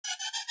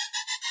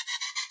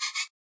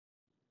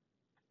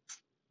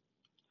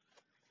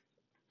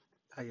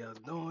How y'all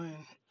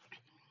doing?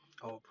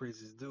 All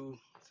praises due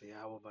to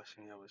Yahweh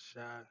Bashem Yahweh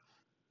Shai,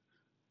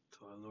 to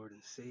our Lord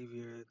and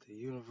Savior, the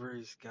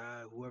universe,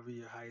 God, whoever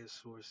your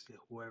highest source,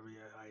 whoever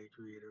your higher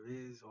creator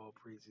is. All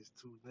praises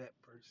to that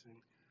person,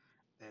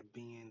 that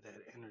being,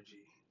 that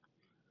energy.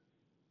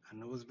 I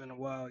know it's been a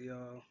while,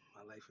 y'all.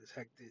 My life is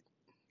hectic.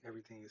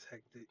 Everything is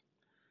hectic.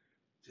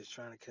 Just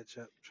trying to catch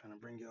up, trying to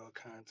bring y'all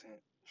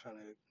content, trying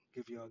to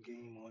give y'all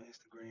game on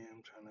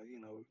Instagram, trying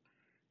to,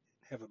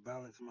 have a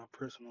balance in my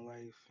personal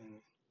life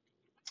and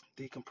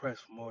decompress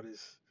from all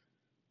this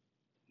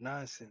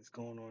nonsense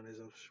going on, as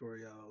I'm sure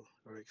y'all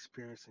are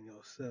experiencing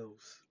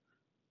yourselves.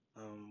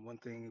 One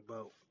thing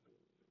about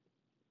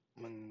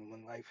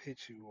when life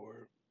hits you,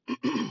 or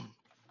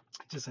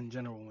just in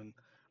general, when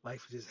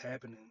life is just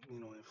happening,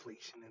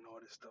 inflation and all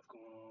this stuff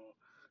going on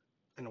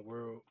in the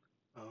world,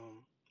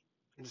 um,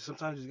 and just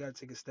sometimes you gotta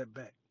take a step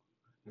back.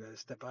 You gotta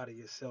step out of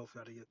yourself,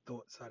 out of your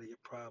thoughts, out of your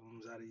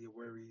problems, out of your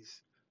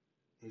worries.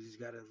 You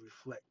just gotta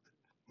reflect.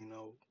 You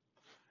know,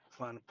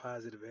 find a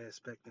positive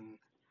aspect in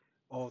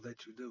all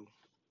that you do.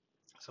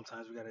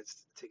 Sometimes we gotta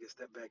take a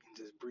step back and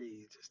just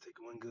breathe. Just take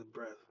one good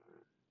breath,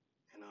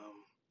 and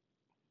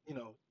you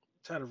know,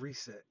 try to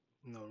reset.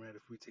 No matter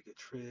if we take a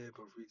trip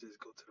or if we just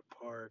go to the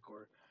park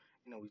or,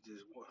 we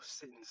just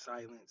sit in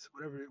silence.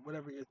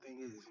 Whatever your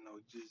thing is,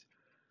 just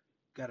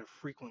gotta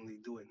frequently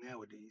do it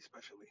nowadays,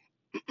 especially.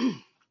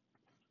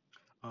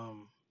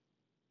 um,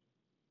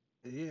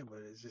 yeah, but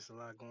it's just a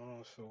lot going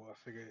on. So I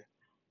figured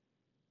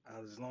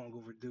I was long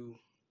overdue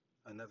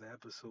another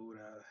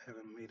episode. I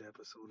haven't made an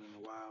episode in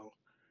a while.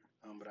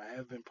 But I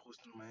have been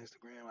posting on my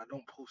Instagram. I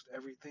don't post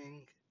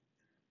everything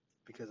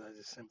because I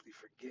just simply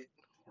forget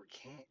or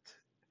can't.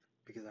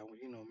 Because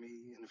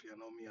me, and if y'all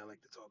know me, I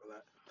like to talk a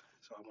lot.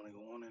 So I want to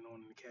go on and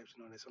on in the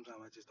caption on it. Sometimes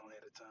I just don't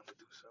have the time to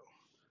do so.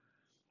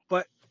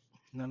 But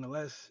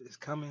nonetheless, it's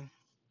coming.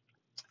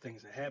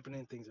 Things are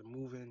happening. Things are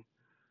moving.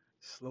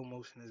 Slow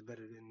motion is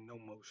better than no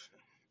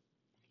motion.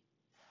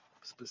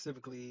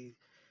 Specifically,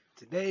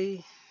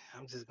 today,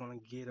 I'm just gonna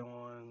get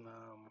on,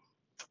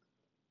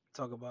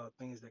 talk about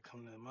things that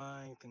come to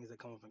mind, things that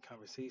come up in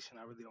conversation.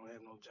 I really don't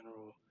have no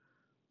general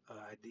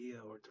idea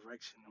or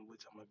direction in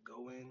which I'm gonna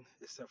go in,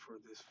 except for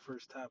this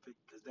first topic,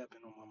 because that's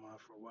been on my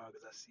mind for a while.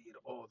 Because I see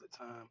it all the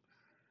time.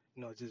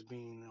 Just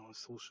being on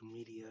social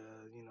media,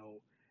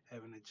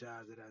 having the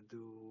job that I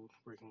do,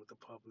 working with the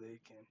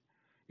public, and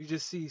you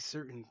just see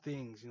certain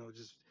things,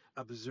 just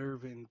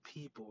observing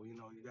people.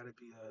 You got to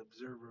be an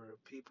observer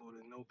of people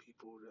to know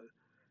people, to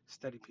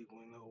study people,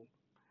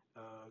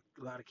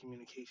 a lot of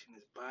communication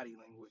is body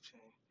language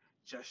and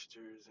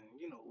gestures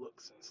and,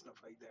 looks and stuff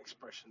like that,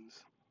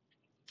 expressions.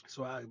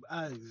 So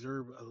I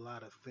observe a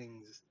lot of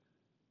things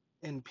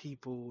in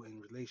people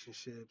and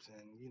relationships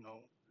and,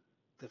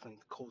 different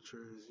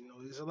cultures.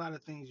 There's a lot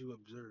of things you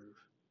observe.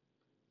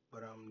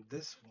 But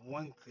this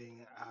one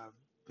thing I've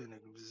been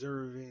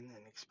observing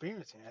and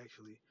experiencing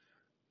actually,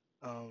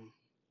 um,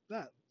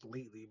 not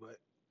lately, but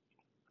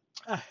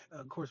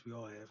of course we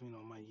all have,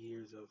 my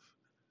years of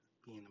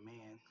being a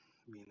man,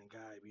 being a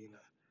guy, being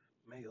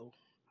a male,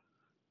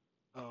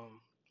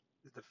 um,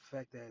 is the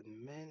fact that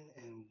men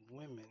and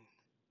women,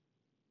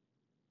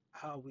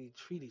 how we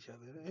treat each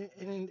other,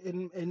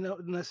 and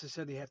not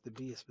necessarily have to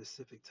be a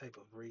specific type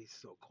of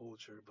race or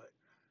culture, but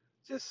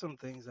just some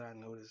things that I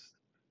noticed,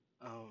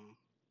 um,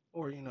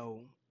 or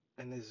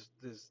and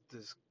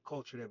this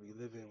culture that we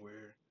live in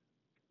where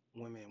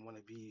women want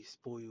to be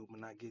spoiled but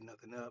not get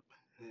nothing up,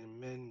 and then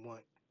men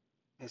want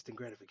instant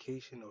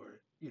gratification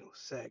or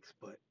sex,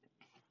 but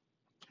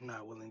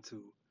not willing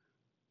to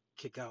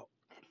kick out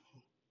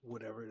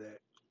whatever that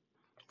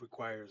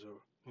requires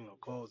or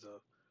calls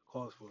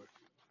for.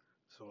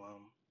 So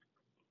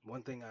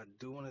one thing I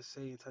do want to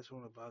say and touch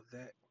on about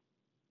that,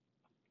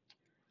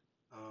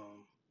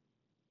 um,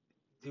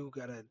 you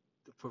gotta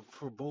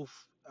for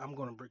both. I'm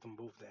gonna break them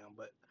both down,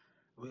 but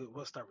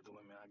we'll start with the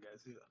women, I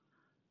guess. Yeah.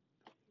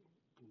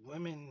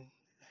 Women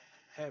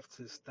have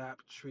to stop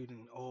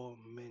treating all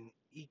men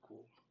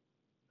equal,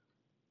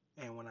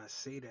 and when I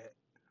say that,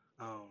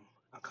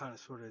 I'm kind of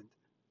sort of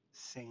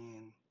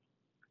saying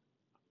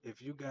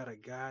if you got a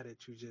guy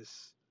that you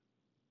just,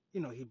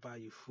 he buy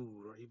you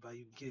food or he buy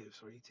you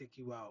gifts or he take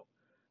you out,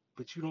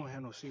 but you don't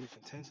have no serious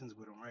intentions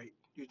with him, right?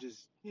 You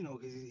just,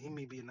 'cause he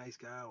may be a nice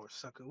guy or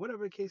sucker,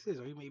 whatever the case is,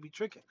 or he may be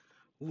tricking.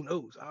 Who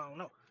knows? I don't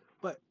know.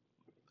 But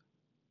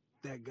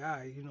that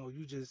guy,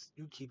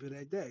 you keep it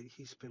at that.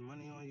 He spend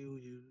money on you.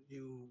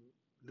 You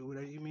do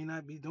whatever. You may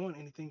not be doing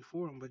anything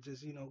for him, but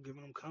just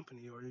giving him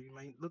company, or you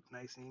might look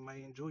nice and he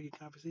might enjoy your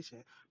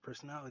conversation,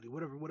 personality,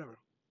 whatever.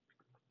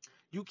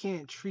 You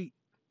can't treat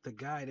the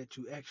guy that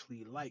you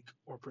actually like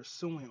or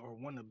pursuing or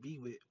want to be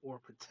with or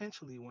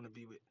potentially want to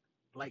be with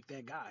like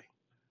that guy.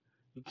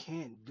 You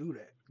can't do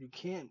that. You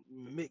can't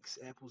mix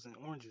apples and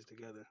oranges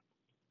together.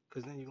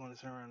 Because then you're going to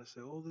turn around and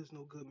say, oh, there's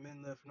no good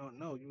men left.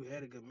 No, you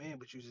had a good man,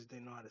 but you just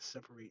didn't know how to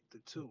separate the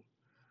two.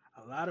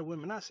 A lot of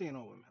women, not saying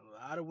all women,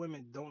 a lot of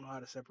women don't know how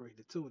to separate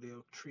the two.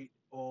 They'll treat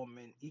all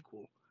men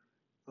equal.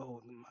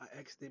 Oh, my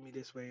ex did me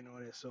this way and all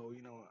that. So,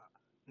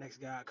 Next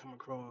guy I come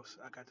across,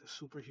 I got this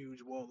super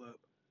huge wall up.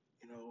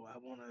 I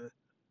want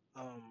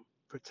to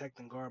protect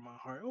and guard my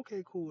heart.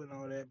 Okay, cool and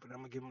all that, but I'm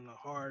gonna give him the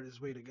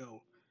hardest way to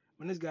go.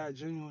 When this guy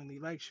genuinely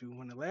likes you,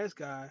 when the last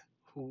guy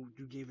who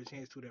you gave a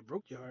chance to that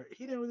broke your heart,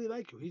 he didn't really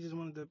like you. He just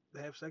wanted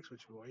to have sex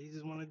with you, or he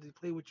just wanted to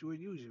play with you or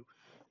use you,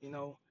 you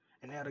know.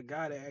 And now the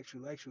guy that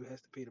actually likes you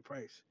has to pay the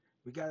price.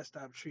 We gotta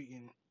stop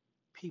treating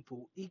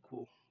people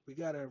equal. We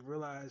gotta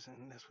realize,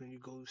 and that's when you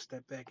go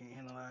step back and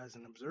analyze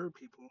and observe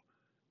people,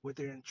 what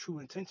their true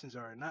intentions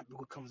are, and not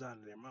what comes out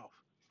of their mouth.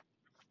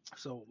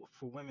 So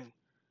for women,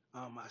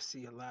 I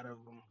see a lot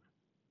of them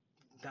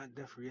not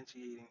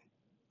differentiating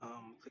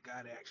the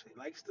guy that actually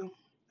likes them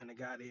and the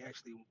guy they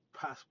actually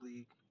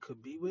possibly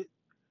could be with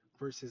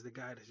versus the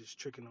guy that's just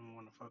tricking them,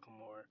 want to fuck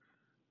them, or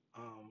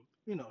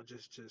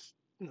just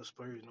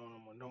splurging on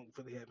them, or don't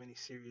really have any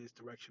serious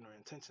direction or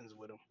intentions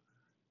with them.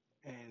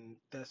 And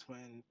that's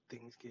when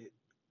things get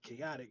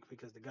chaotic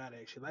because the guy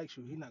that actually likes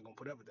you, he's not gonna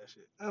put up with that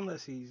shit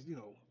unless he's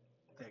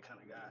that kind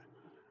of guy.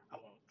 I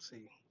won't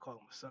say call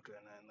him a sucker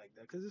or nothing like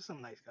that because there's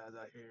some nice guys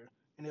out here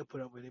and they'll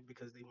put up with it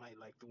because they might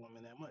like the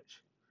woman that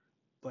much.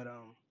 But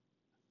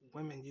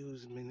women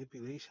use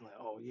manipulation like,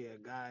 oh yeah,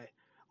 guy,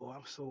 oh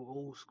I'm so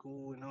old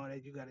school and all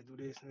that. You got to do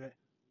this and that.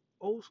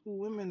 Old school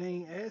women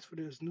ain't asked for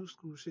this new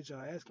school shit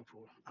y'all asking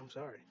for. I'm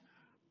sorry.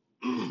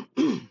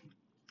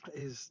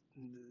 is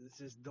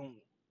just don't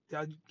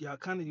y'all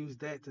kind of use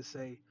that to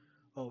say,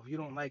 oh if you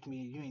don't like me,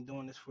 you ain't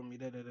doing this for me.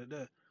 Da da da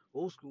da.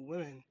 Old school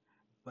women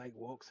like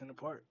walks in the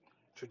park.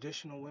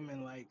 Traditional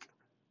women like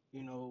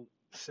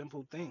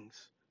simple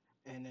things.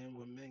 And then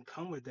when men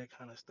come with that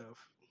kind of stuff,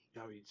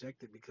 y'all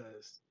reject it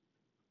because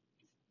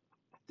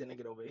then they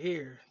get over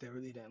here that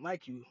really didn't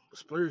like you,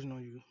 splurging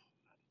on you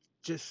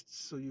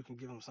just so you can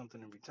give him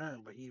something in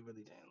return, but he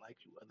really didn't like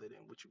you other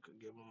than what you could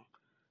give him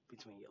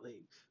between your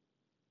legs.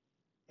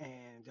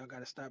 And y'all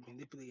gotta stop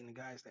manipulating the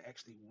guys that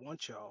actually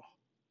want y'all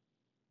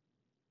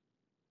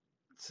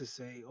to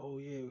say, oh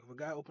yeah, if a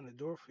guy opened the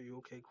door for you,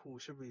 okay, cool,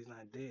 chivalry's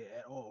not dead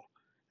at all.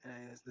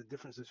 And it's the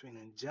difference between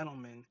a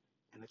gentleman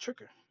and a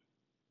tricker.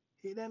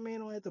 That man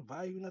don't have to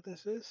buy you nothing,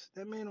 sis.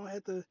 That man don't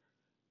have to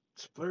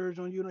splurge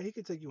on you. He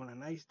could take you on a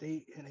nice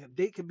date, and a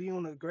date could be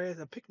on the grass,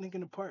 a picnic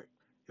in the park.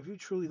 If you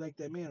truly like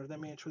that man, or if that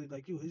man truly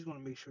like you, he's gonna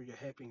make sure you're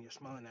happy and you're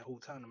smiling that whole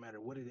time, no matter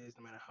what it is,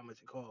 no matter how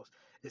much it costs.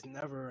 It's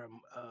never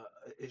a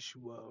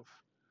issue of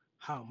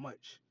how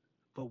much,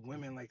 but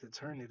women like to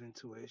turn it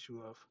into an issue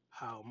of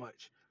how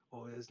much.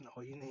 Or it's no,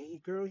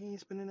 girl, he ain't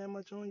spending that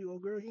much on you. Oh,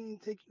 girl, he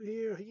ain't take you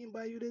here. Or he ain't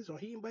buy you this, or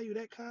he ain't buy you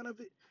that kind of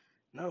it.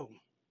 No,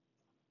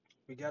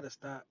 we gotta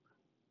stop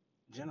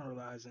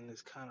generalizing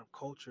this kind of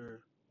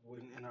culture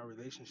in our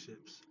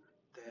relationships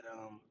that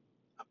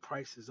a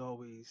price is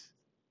always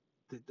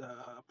that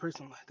a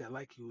person that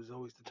like you is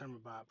always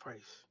determined by a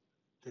price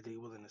that they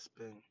willing to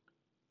spend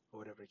or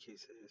whatever the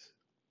case is.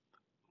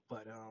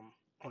 But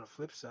on the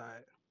flip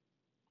side,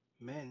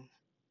 men,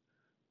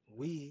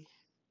 we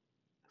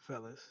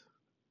fellas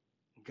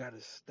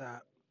gotta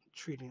stop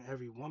treating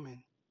every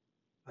woman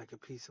like a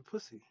piece of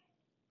pussy.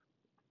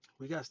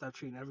 We gotta stop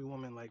treating every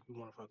woman like we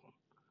want to fuck them.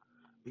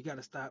 We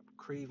gotta stop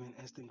craving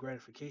instant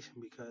gratification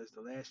because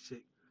the last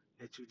chick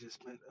that you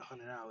just spent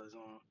 $100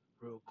 on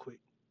real quick,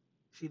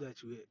 she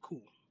let you hit,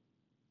 cool.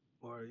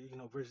 Or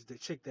versus the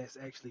chick that's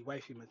actually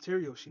wifey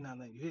material, she not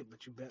letting you hit,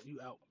 but you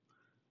out,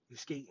 you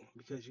skating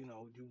because you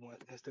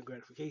want instant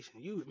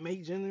gratification. You may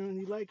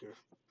genuinely like her,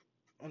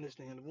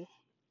 understandable,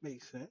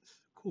 makes sense,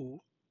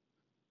 cool,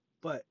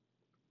 but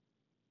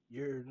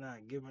you're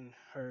not giving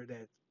her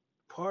that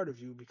part of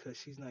you because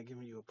she's not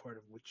giving you a part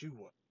of what you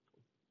want.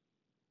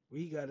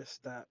 We gotta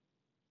stop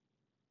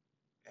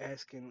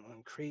asking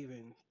and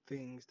craving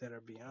things that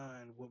are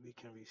beyond what we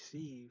can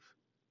receive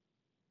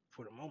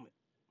for the moment.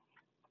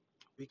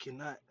 We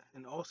cannot,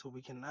 and also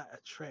we cannot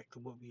attract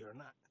what we are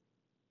not.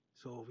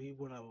 So if we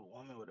want a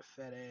woman with a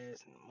fat ass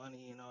and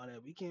money and all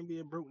that, we can't be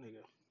a broke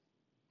nigga.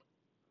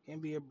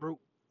 Can't be a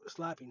broke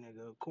sloppy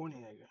nigga, a corny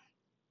nigga.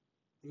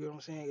 You know what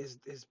I'm saying?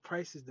 It's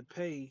prices to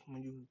pay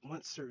when you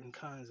want certain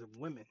kinds of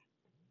women.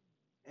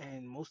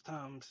 And most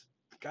times,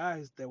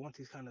 guys that want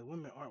these kind of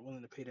women aren't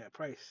willing to pay that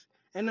price.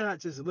 And they're not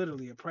just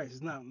literally a price.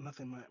 It's not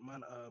nothing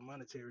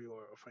monetary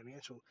or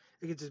financial.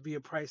 It could just be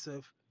a price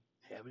of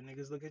having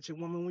niggas look at your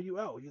woman when you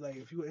out. You like,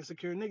 if you an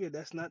insecure nigga,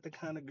 that's not the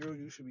kind of girl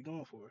you should be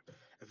going for.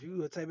 If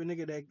you a type of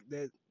nigga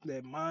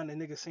that mind a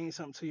nigga saying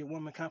something to your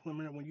woman,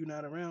 compliment her when you're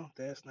not around,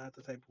 that's not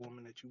the type of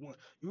woman that you want.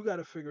 You got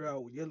to figure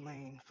out your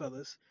lane,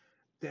 fellas,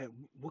 that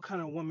what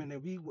kind of woman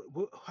that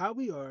how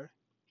we are,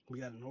 we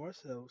got to know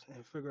ourselves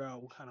and figure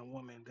out what kind of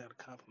woman got to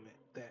compliment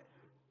that,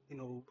 you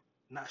know,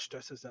 not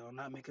stress us out,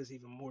 not make us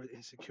even more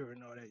insecure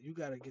and all that. You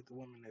got to get the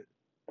woman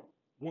that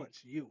wants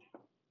you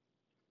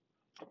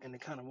and the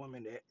kind of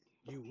woman that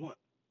you want,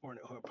 or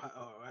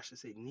I should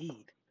say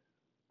need,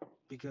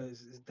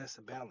 because that's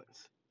a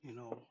balance.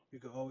 You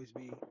could always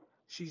be.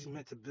 She's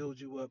meant to build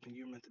you up, and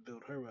you're meant to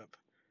build her up.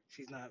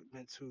 She's not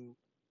meant to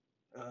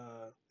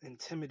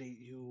intimidate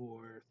you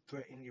or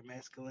threaten your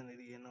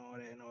masculinity and all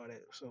that and all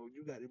that. So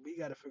we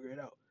got to figure it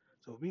out.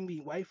 So if we be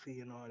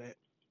wifey and all that,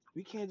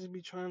 We can't just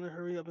be trying to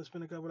hurry up and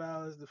spend a couple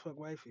dollars to fuck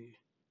wifey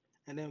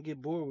and then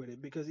get bored with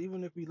it. Because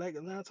even if we like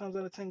it, 9 times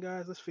out of 10,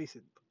 guys, let's face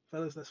it,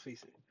 fellas, let's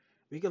face it,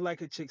 we could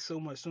like a chick so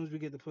much. As soon as we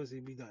get the pussy,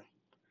 we done.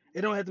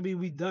 It don't have to be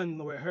we done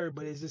with her,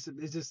 but it's just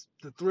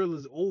the thrill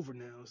is over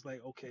now. It's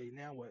like, okay,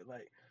 now what?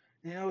 Like,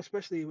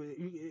 especially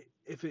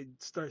if it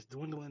starts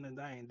dwindling and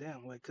dying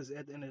down, like, because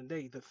at the end of the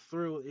day, the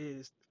thrill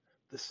is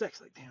the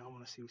sex. Like, damn, I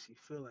want to see what she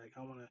feel like.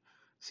 I want to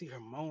see her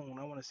moan.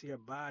 I want to see her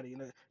body.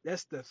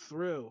 That's the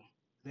thrill.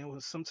 Then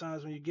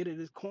sometimes when you get it,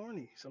 it's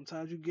corny.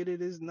 Sometimes you get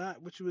it, it's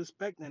not what you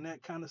expect, and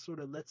that kind of sort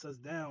of lets us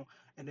down,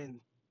 and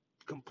then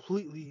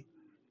completely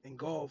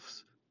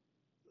engulfs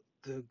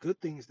the good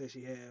things that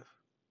she have,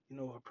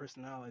 her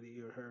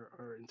personality or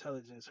her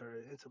intelligence,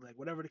 her intellect,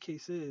 whatever the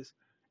case is,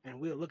 and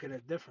we'll look at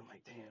it different.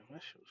 Like, damn,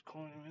 that shit was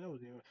corny. Man, that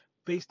was even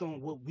based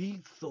on what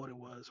we thought it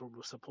was or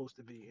was supposed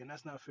to be, and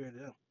that's not fair to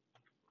them.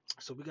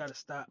 So we got to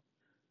stop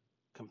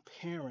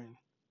comparing.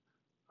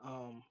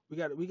 We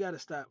got to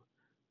stop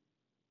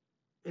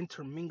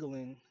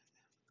intermingling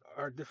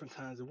our different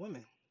kinds of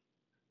women.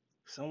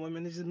 Some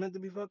women is just meant to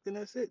be fucked, and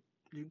that's it.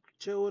 You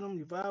chill with them,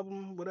 you vibe with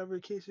them, whatever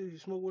the case is, you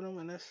smoke with them,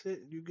 and that's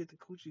it. You get the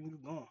coochie and you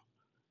gone.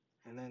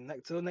 And then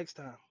till next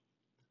time.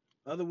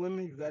 Other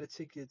women, you got to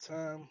take your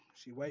time.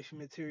 She wifey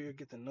material,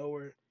 get to know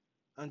her,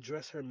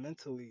 undress her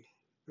mentally,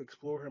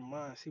 explore her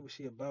mind, see what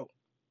she about.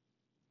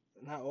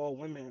 Not all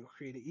women are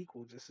created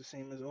equal, just the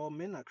same as all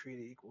men are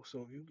created equal.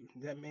 So if you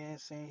that man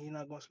saying he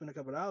not gonna spend a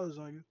couple dollars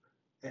on you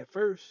at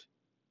first,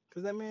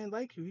 because that man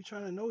like you, he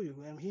trying to know you,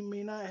 and he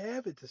may not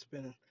have it to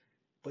spend,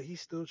 but he's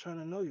still trying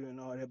to know you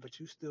and all that. But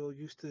you still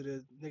used to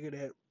the nigga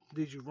that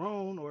did you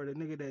wrong, or the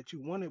nigga that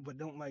you wanted but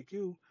don't like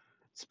you,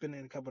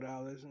 spending a couple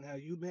dollars, and now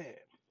you mad.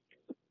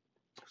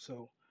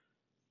 So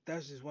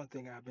that's just one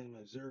thing I've been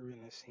observing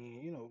and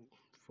seeing,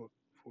 for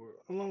for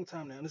a long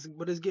time now.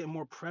 But it's getting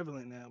more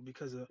prevalent now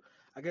because of,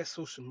 I guess,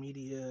 social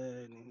media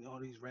and all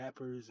these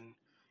rappers and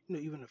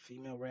even the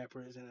female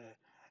rappers and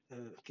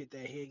get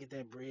that head, get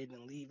that bread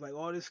and leave. Like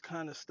all this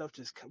kind of stuff,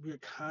 just we're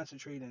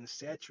concentrated and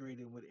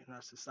saturated with it in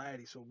our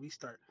society. So we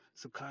start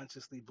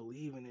subconsciously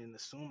believing it and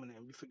assuming it,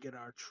 and we forget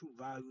our true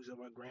values of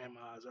our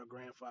grandmas, our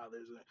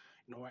grandfathers,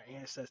 our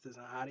ancestors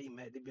and how they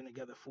met. They've been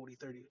together 40,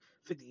 30,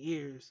 50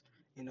 years.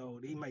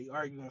 They might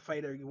argue and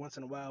fight every once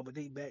in a while, but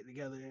they back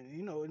together,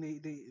 and and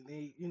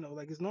they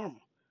like it's normal.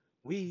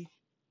 We,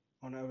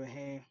 on the other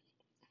hand,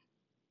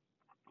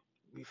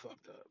 we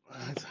fucked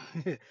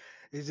up.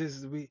 It's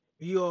just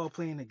we all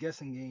playing a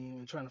guessing game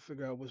and trying to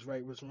figure out what's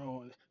right, what's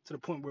wrong, to the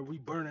point where we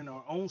burning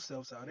our own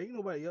selves out. Ain't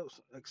nobody else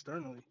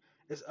externally.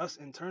 It's us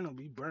internally.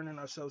 We burning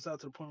ourselves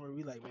out to the point where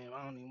we like, man,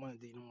 I don't even want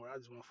to date no more. I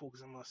just want to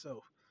focus on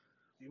myself.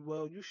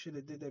 Well, you should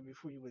have did that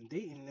before you went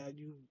dating. Now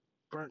you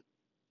burnt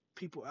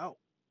people out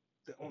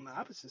on the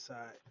opposite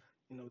side,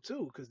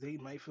 too, because they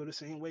might feel the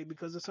same way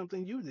because of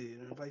something you did,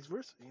 and vice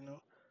versa.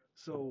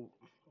 So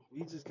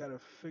we just gotta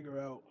figure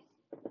out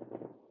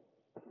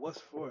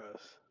what's for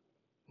us.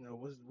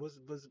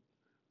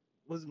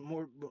 What's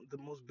more the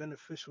most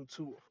beneficial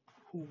to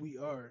who we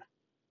are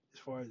as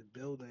far as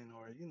building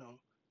or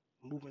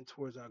moving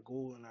towards our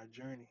goal and our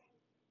journey.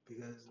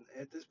 Because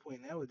at this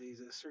point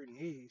nowadays, at a certain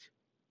age,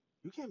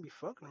 you can't be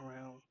fucking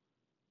around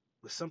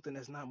with something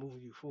that's not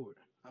moving you forward.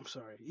 I'm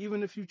sorry.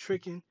 Even if you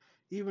tricking,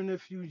 even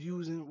if you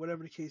using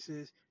whatever the case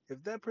is,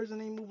 if that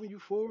person ain't moving you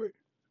forward,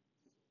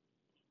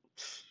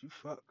 you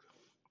fuck.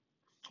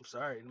 I'm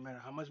sorry. No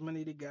matter how much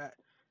money they got,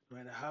 no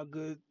matter how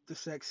good the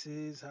sex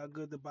is, how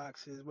good the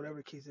box is, whatever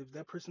the case, if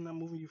that person not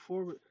moving you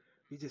forward,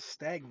 we just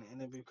stagnant and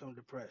then become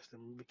depressed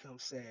and we become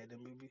sad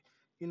and we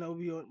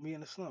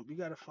in a slump. You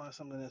gotta find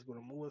something that's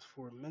gonna move us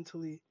forward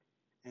mentally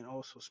and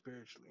also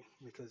spiritually,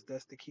 because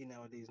that's the key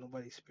nowadays.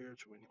 Nobody's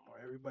spiritual anymore.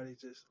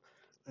 Everybody's just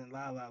in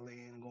la la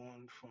land,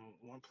 going from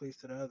one place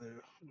to the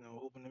other,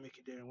 hoping to make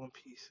it there in one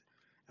piece.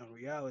 In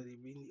reality,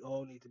 we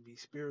all need to be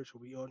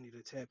spiritual. We all need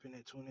to tap in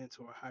and tune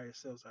into our higher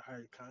selves, our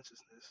higher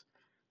consciousness,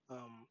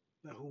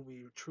 and who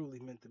we are truly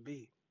meant to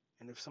be.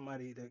 And if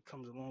somebody that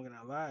comes along in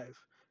our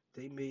life,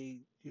 they may,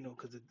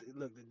 because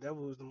look, the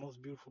devil is the most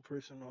beautiful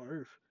person on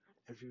earth.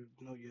 If you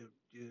know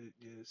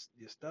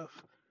your stuff,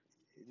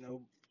 you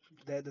know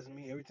that doesn't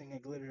mean everything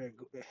that glitter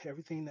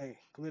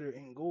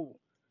ain't gold.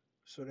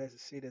 So that's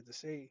to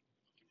say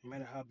no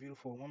matter how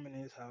beautiful a woman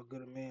is, how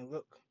good a man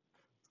look,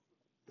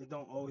 it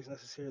don't always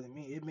necessarily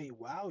mean it may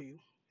wow you.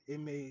 It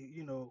may,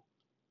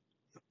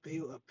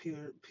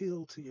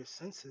 appeal to your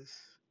senses,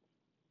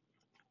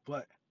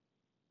 but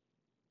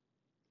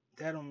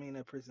that don't mean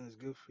that person is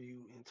good for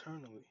you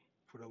internally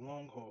for the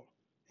long haul.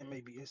 It may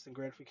be instant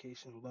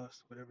gratification,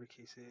 lust, whatever the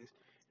case is,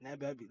 and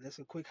that's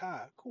a quick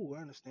high. Cool,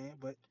 I understand,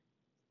 but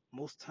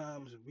most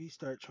times we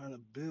start trying to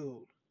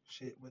build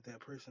shit with that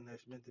person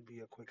that's meant to be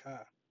a quick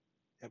high.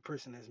 That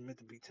person that's meant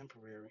to be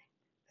temporary.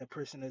 That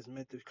person that's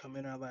meant to come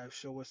in our life,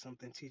 show us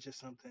something, teach us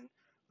something,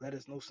 let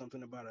us know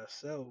something about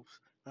ourselves.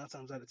 9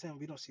 times out of 10,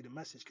 we don't see the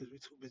message because we're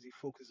too busy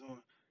focused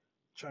on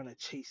trying to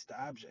chase the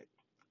object.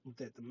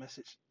 That the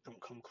message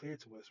don't come clear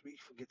to us. We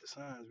forget the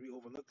signs. We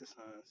overlook the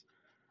signs.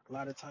 A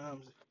lot of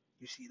times,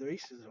 You see the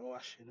racism. Oh, I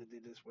shouldn't have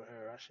did this with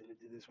her. I shouldn't have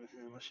did this with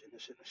him. I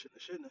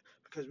shouldn't have.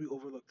 Because we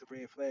overlooked the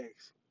red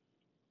flags.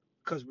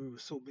 Because we were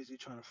so busy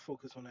trying to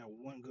focus on that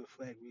one good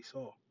flag we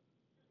saw.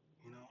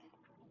 You know,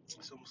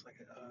 it's almost like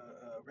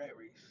a rat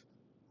race.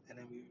 And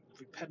then we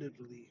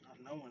repetitively,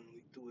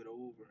 unknowingly, do it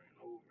over and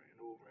over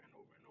and over and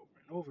over and over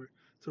and over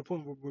to the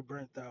point where we're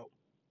burnt out.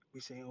 We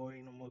saying, oh,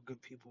 ain't no more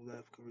good people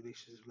left, good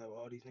relationships left.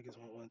 All these niggas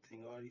want one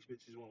thing. All these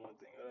bitches want one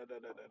thing.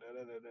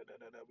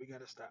 We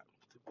gotta stop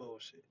the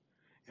bullshit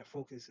and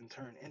focus and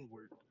turn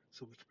inward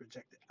so we can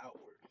project it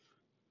outward.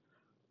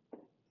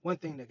 One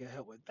thing that can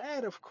help with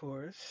that, of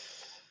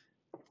course,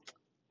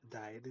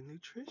 diet and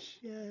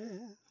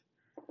nutrition.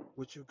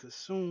 What you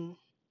consume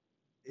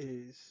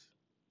is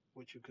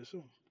what you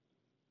consume.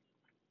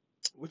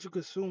 What you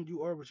consume,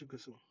 you are what you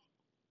consume.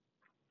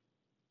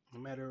 No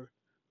matter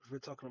if we're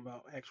talking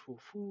about actual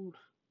food,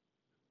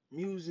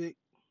 music,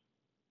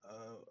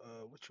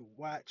 what you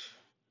watch,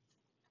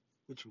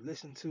 what you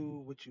listen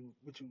to,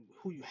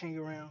 who you hang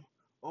around,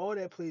 all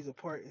that plays a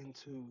part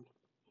into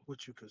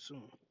what you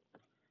consume.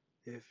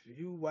 If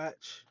you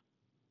watch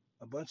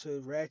a bunch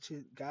of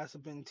ratchet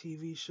gossiping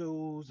TV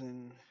shows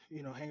and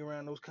hang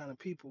around those kind of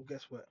people,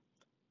 guess what?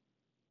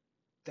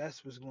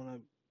 That's what's gonna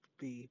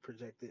be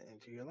projected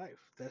into your life.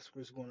 That's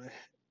what's gonna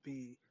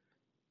be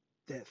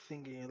that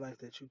thing in your life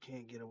that you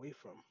can't get away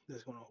from.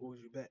 That's gonna hold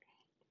you back.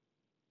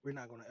 We're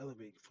not gonna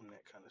elevate from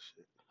that kind of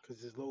shit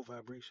because it's low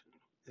vibration,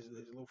 it's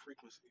low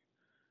frequency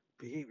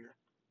behavior.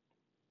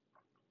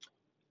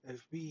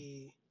 If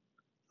we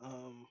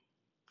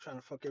trying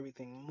to fuck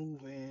everything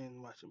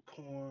moving, watching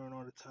porn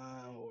all the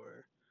time,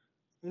 or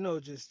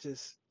just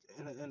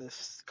in a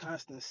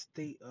constant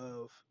state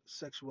of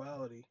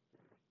sexuality,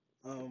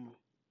 um,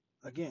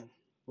 again,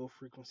 low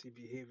frequency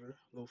behavior,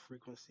 low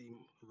frequency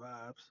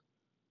vibes,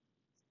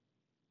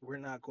 we're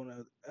not going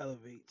to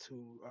elevate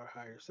to our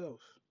higher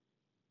selves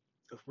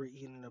if we're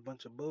eating a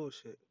bunch of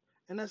bullshit.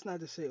 And that's not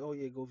to say, oh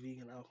yeah, go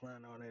vegan,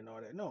 alkaline, all that and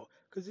all that. No,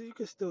 because you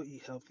can still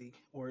eat healthy,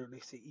 or they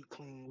say eat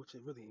clean, which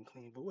it really ain't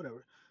clean, but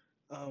whatever.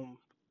 Um,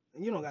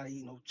 and you don't gotta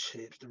eat no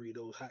chips,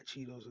 Doritos, hot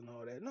Cheetos, and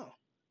all that. No,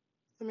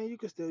 I mean, you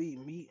can still eat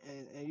meat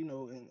and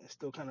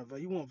still kind of,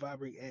 you won't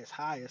vibrate as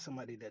high as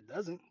somebody that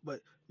doesn't,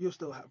 but you'll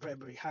still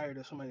vibrate higher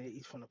than somebody that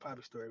eats from the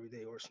poppy store every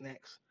day or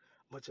snacks,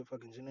 bunch of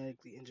fucking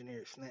genetically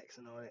engineered snacks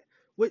and all that.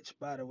 Which,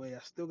 by the way, I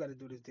still got to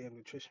do this damn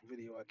nutrition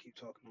video I keep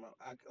talking about.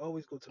 I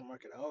always go to the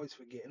market, I always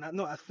forget, and I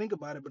know I think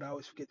about it, but I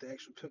always forget to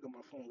actually pick up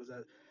my phone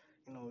because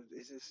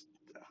it's just,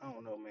 I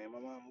don't know, man. My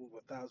mind move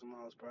 1,000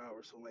 miles per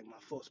hour, so like my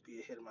thoughts be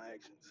ahead of my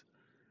actions.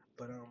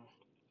 But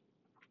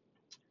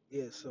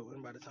yeah, so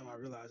and by the time I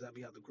realized I'd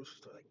be out the grocery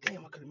store, like,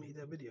 damn, I could have made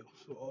that video.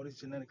 So all this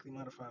genetically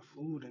modified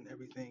food and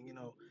everything,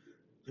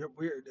 you're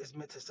weird. It's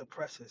meant to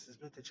suppress us.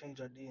 It's meant to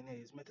change our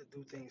DNA. It's meant to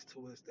do things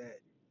to us that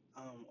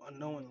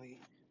unknowingly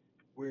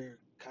we're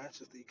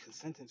consciously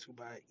consenting to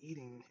by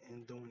eating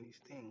and doing these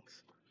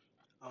things.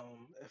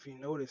 If you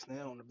notice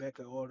now on the back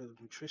of all the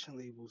nutrition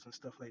labels and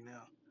stuff like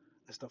now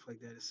and stuff like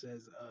that, it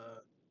says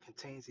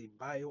contains a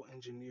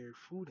bioengineered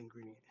food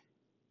ingredient.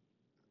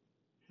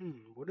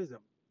 What is a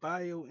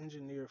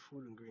bioengineered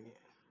food ingredient?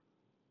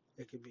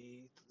 It could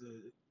be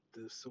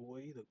the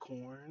soy, the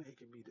corn. It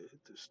could be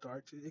the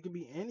starches. It could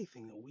be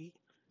anything. The wheat.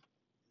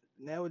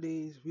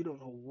 Nowadays, we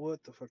don't know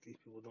what the fuck these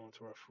people doing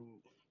to our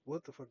food.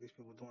 What the fuck these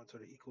people doing to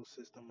the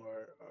ecosystem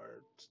or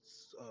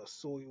our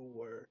soil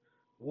or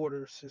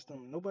water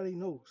system? Nobody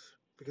knows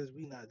because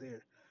we not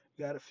there.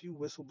 You got a few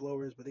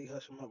whistleblowers, but they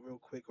hush them up real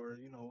quick or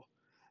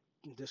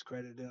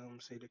discredit them,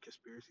 say the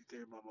conspiracy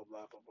theory, blah blah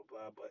blah blah blah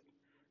blah. But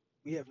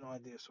we have no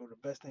idea. So the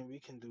best thing we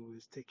can do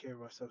is take care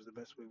of ourselves the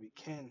best way we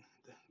can,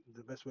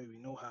 the best way we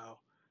know how,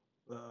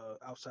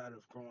 outside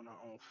of growing our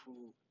own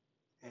food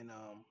and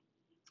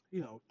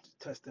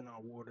testing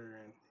our water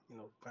and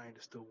buying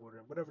distilled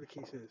water, whatever the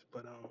case is.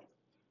 But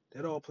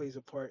that all plays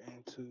a part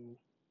into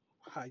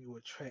how you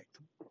attract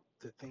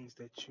the things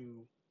that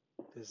you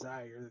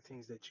desire, the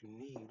things that you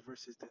need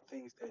versus the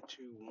things that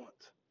you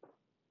want.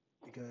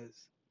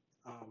 Because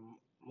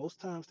most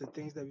times the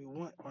things that we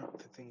want aren't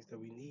the things that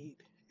we need,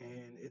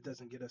 and it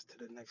doesn't get us to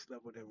the next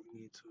level that we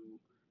need to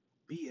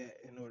be at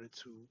in order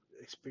to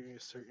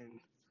experience certain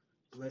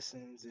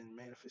blessings and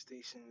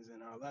manifestations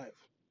in our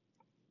life.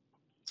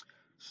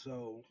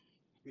 So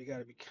we got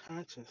to be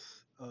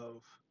conscious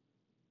of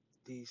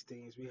these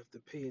things. We have to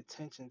pay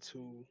attention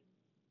to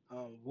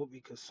what we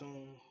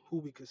consume, who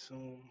we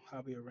consume,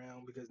 how we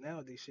around. Because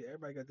nowadays, shit,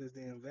 everybody got this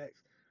damn vax.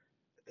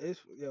 It's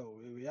yo,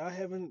 if y'all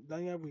haven't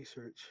done your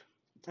research,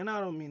 and I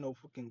don't mean no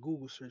fucking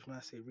Google search when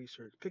I say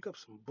research. Pick up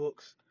some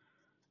books.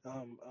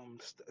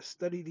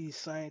 Study these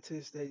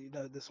scientists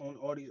that that's on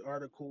all these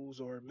articles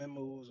or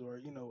memos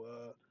or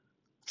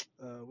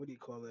what do you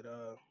call it?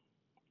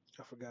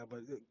 I forgot, but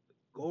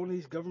go on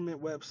these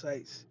government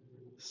websites,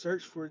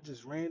 search for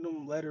just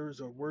random letters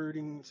or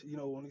wordings,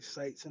 on these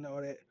sites and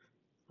all that.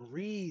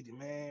 Read,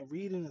 man.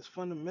 Reading is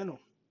fundamental.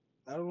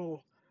 I don't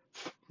know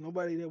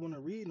nobody that want to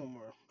read no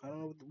more. I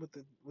don't know what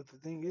the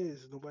thing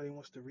is. Nobody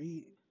wants to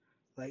read.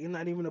 Like, it's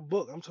not even a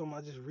book. I'm talking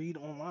about just read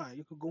online.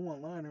 You could go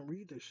online and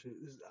read this shit.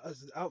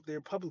 It's out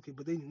there publicly,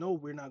 but they know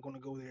we're not going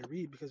to go there and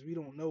read because we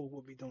don't know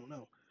what we don't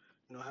know.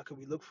 You know, how could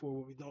we look for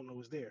what we don't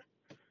know is there?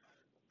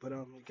 But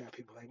you got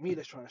people like me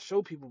that's trying to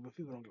show people, but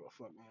people don't give a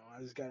fuck. You know, I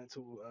just got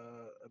into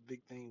a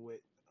big thing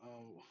with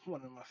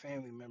one of my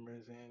family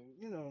members,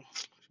 and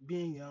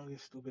being young and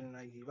stupid and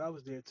naive, I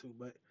was there too.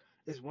 But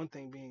it's one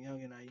thing being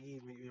young and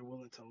naive, and you're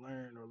willing to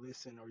learn or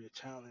listen or you're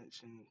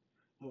challenged and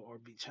or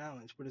be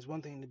challenged. But it's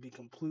one thing to be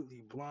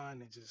completely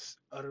blind and just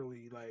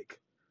utterly like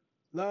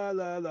la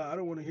la la. I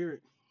don't want to hear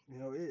it. You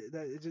know,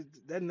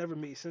 that never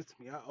made sense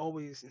to me. I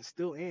always and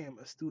still am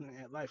a student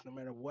at life, no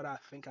matter what I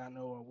think I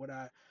know or what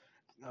I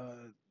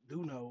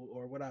do know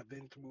or what I've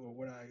been through or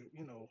what I,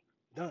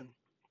 done.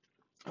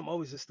 I'm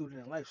always a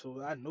student in life,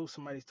 so I know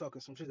somebody's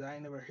talking some shit that I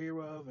ain't never hear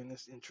of, and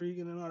it's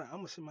intriguing and all that. I'm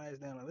gonna sit my ass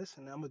down and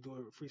listen. And I'm gonna do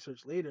a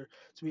research later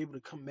to be able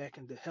to come back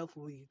and to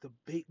healthily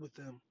debate with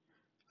them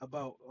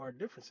about our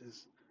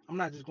differences. I'm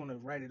not just gonna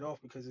write it off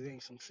because it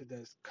ain't some shit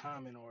that's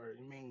common or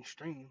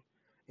mainstream,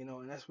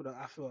 and that's what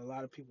I feel a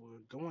lot of people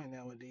are doing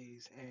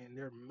nowadays, and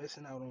they're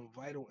missing out on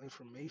vital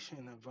information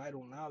and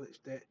vital knowledge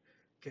that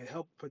can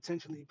help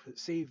potentially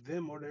save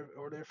them or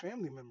their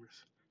family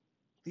members.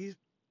 These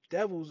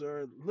devils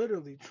are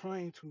literally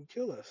trying to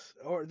kill us,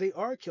 or they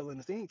are killing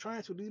us. They ain't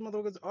trying to. These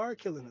motherfuckers are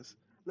killing us,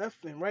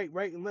 left and right,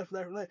 right and left,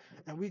 left and right,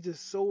 and we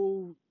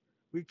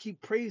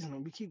keep praising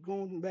them. We keep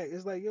going back.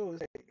 It's like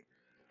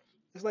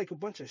it's like a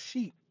bunch of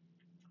sheep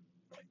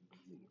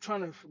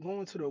trying to go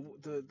into the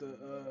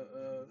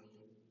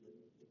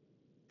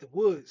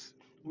woods.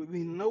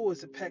 We know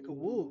it's a pack of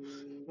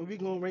wolves. But we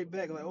going right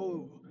back like,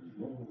 oh,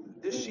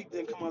 this sheep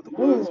didn't come out the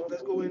woods.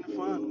 Let's go in and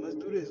find them. Let's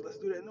do this. Let's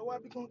do that. No, why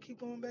we gonna keep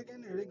going back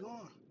in there? They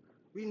gone.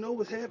 We know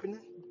what's happening,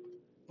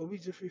 but we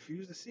just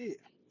refuse to see it.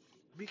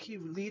 We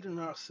keep leading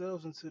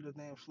ourselves into the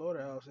damn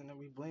slaughterhouse, and then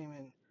we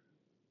blaming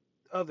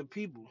other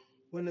people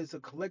when it's a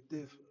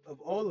collective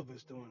of all of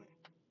us doing it.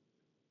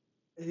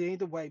 It ain't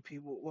the white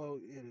people.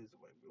 Well, it is the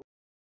white people.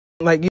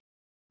 Like,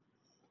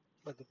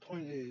 but the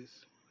point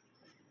is,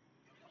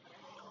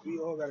 we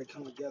all got to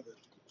come together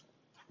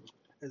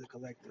as a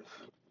collective.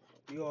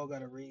 We all got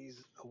to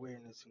raise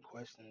awareness and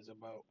questions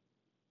about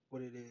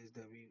what it is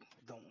that we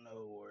don't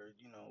know, or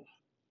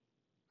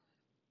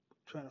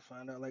trying to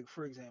find out. Like,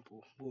 for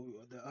example,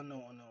 the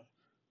unknown,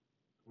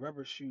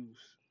 rubber shoes.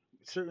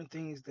 Certain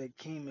things that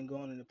came and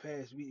gone in the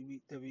past, we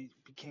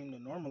became the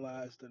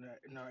normalized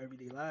in our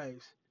everyday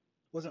lives,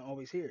 wasn't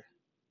always here.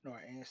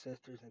 Our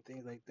ancestors and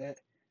things like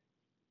that,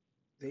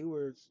 they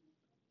were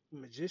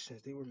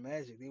magicians. They were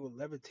magic. They were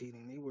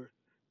levitating. They were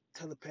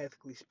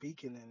telepathically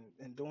speaking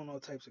and doing all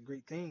types of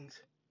great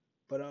things.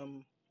 But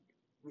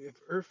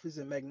if Earth is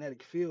a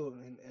magnetic field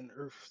and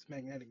Earth's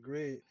magnetic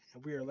grid,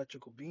 and we are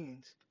electrical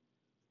beings,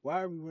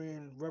 why are we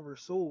wearing rubber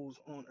soles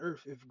on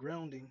Earth if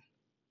grounding,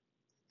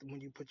 when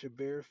you put your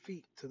bare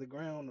feet to the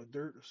ground or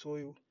dirt or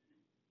soil,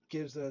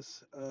 gives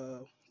us,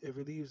 it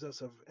relieves us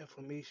of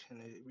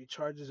inflammation, it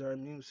recharges our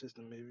immune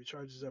system, it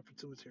recharges our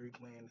pituitary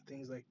gland,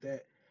 things like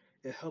that.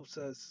 It helps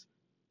us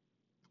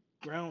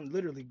ground,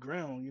 literally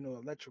ground,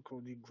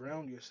 electrical, you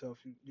ground yourself,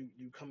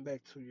 you come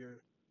back to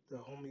the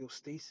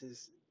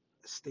homeostasis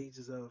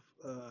stages of,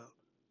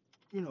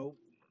 you know,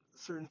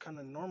 certain kind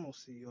of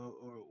normalcy,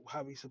 or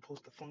how we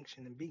supposed to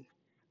function and be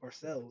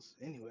ourselves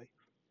anyway.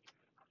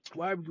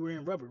 Why are we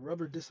wearing rubber?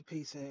 Rubber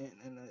dissipates in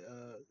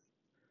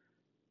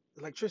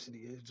electricity.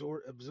 It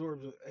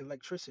absorbs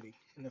electricity.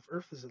 And if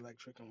Earth is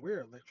electric and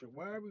we're electric,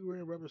 why are we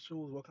wearing rubber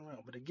soles walking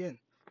around? But again,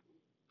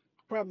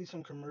 probably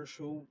some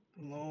commercial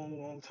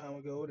long, long time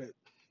ago that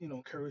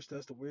encouraged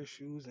us to wear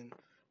shoes and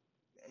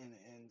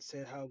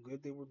said how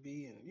good they would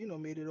be,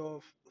 and made it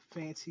all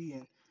fancy,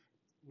 and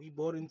we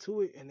bought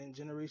into it, and then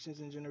generations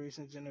and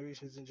generations,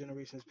 generations and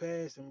generations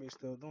passed, and we're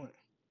still doing it.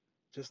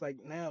 Just like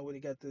now, where they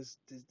got this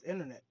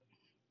internet,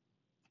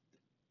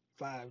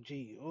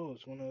 5G. Oh,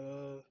 it's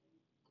gonna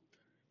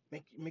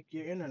make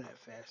your internet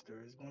faster.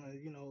 It's gonna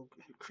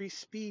increase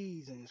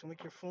speeds, and it's gonna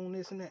make your phone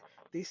this and that.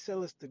 They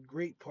sell us the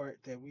great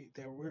part that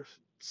we're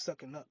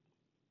sucking up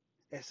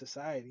as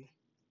society,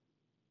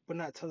 but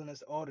not telling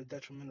us all the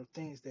detrimental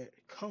things that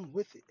come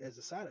with it as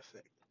a side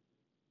effect.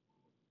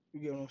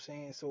 You get what I'm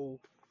saying? So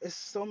it's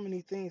so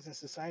many things in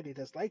society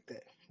that's like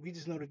that. We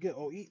just know to get,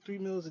 oh, eat 3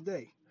 meals a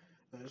day.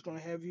 It's gonna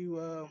have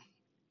you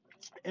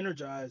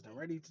energized and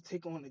ready to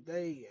take on the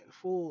day and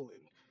full,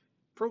 and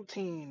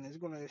protein is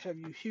gonna have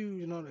you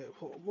huge and all that.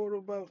 What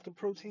about the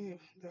protein?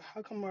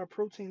 How come our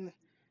protein,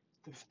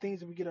 the things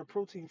that we get our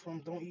protein from,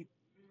 don't eat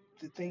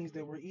the things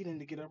that we're eating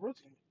to get our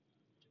protein?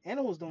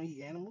 Animals don't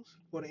eat animals.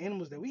 Well, the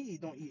animals that we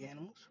eat don't eat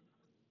animals.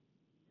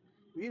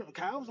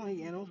 Cows don't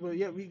eat animals, but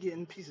yet we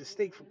getting a piece of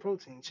steak for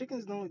protein.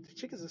 Chickens don't.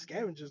 Chickens are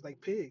scavengers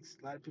like pigs.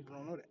 A lot of people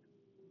don't know that.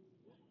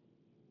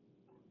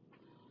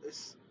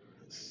 It's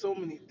so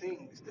many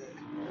things that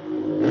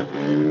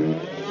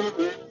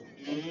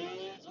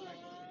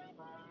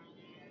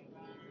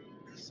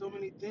there's so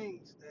many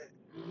things that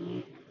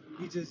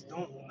we just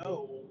don't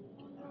know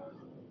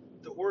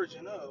the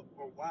origin of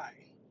or why.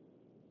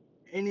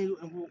 And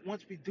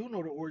once we do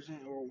know the origin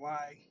or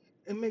why,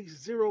 it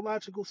makes zero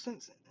logical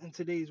sense in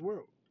today's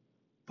world.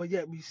 But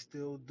yet we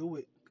still do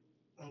it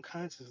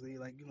unconsciously,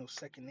 like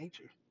second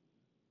nature.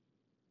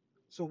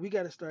 So we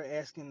got to start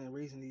asking and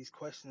raising these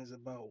questions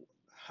about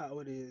how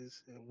it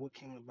is and what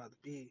came about to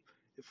be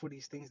for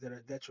these things that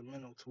are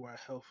detrimental to our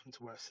health and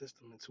to our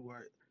system and to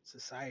our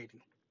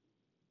society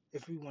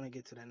if we want to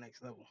get to that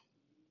next level.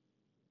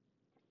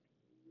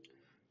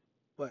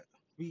 But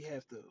we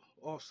have to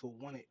also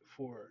want it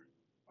for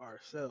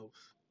ourselves.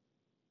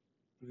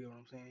 You get what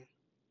I'm saying?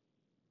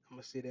 I'm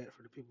gonna say that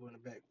for the people in the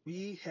back.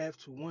 We have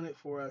to want it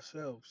for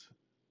ourselves.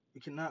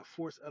 We cannot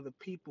force other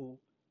people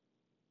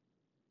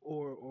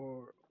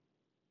or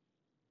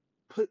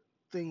put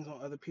things on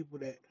other people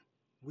that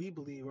we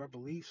believe our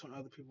beliefs on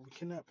other people. We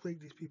cannot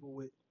plague these people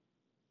with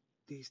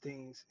these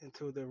things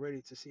until they're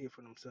ready to see it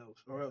for themselves,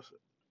 or else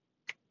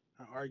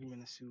an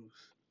argument ensues.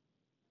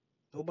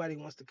 Nobody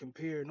wants to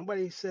compare.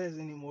 Nobody says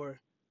anymore,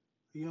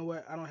 you know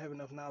what, I don't have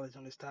enough knowledge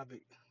on this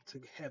topic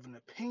to have an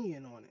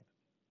opinion on it.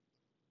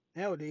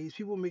 Nowadays,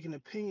 people make an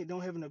opinion,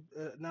 don't have enough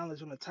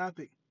knowledge on the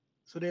topic,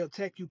 so they'll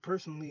attack you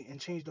personally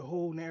and change the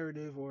whole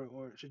narrative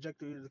or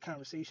trajectory of the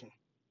conversation.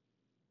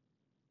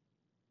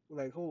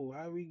 Like, oh,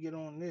 how we get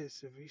on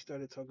this if we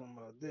started talking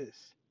about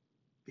this?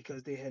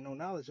 Because they had no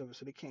knowledge of it,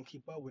 so they can't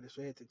keep up with it. So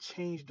they had to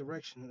change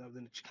direction of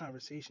the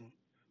conversation.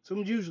 So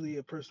it's usually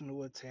a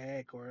personal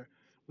attack or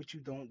what you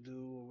don't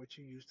do or what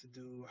you used to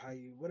do, how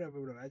you whatever.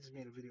 I just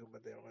made a video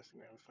about that on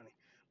Instagram. It's funny,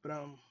 but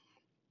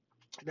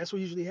that's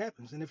what usually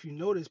happens. And if you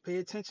notice, pay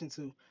attention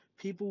to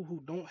people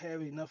who don't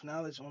have enough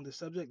knowledge on the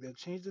subject. They'll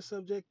change the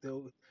subject.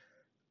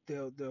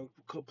 They'll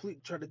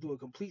complete try to do a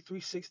complete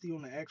 360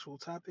 on the actual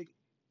topic,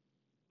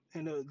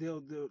 and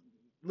they'll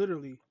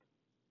literally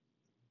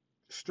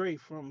stray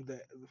from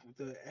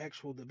the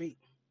actual debate.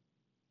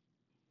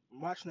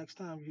 Watch next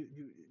time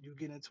you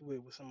get into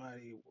it with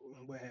somebody,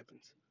 what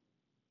happens,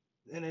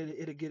 and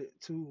it'll get it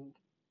to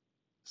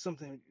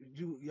something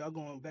y'all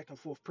going back and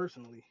forth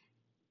personally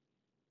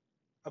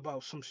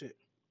about some shit,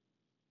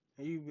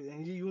 and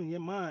you in your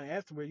mind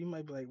afterward you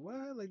might be like,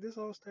 what? Like this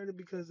all started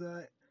because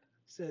I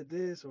said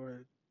this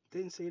or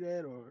didn't say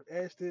that or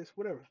asked this,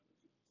 whatever.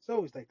 It's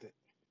always like that.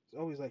 It's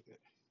always like that.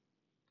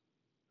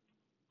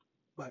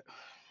 But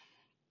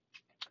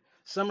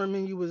summer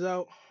menu was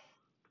out,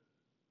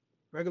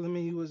 regular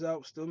menu was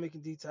out, still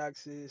making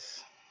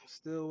detoxes,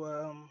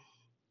 still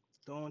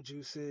doing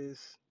juices,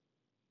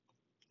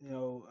 you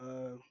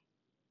know,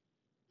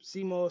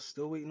 CMOS,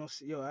 still waiting on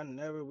yo. I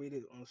never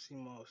waited on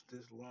CMOS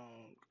this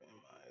long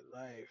in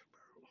my life,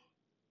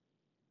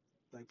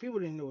 bro. Like people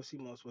didn't know what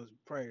CMOS was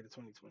prior to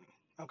 2020.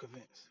 I'm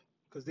convinced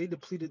because they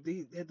depleted.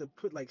 They had to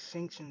put like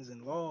sanctions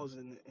and laws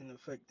in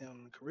effect down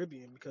in the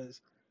Caribbean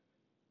because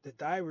the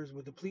divers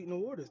were depleting the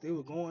waters. They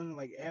were going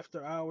like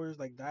after hours,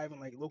 like diving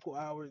like local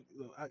hours.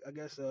 I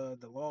guess the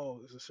law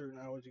is a certain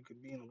hours you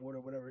could be in the water,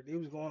 whatever. They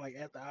was going like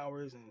after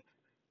hours and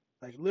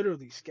like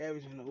literally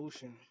scavenging the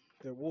ocean,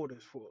 their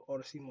waters for all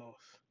the sea moss.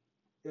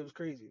 It was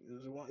crazy.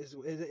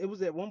 It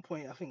was at one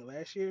point I think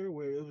last year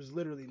where it was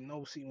literally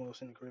no sea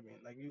moss in the Caribbean.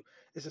 Like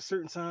it's a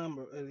certain time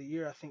of the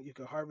year I think you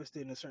could harvest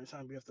it, and a certain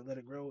time you have to let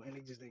it grow, and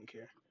they just didn't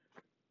care.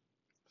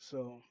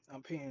 So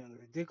I'm paying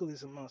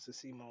ridiculous amounts of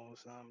sea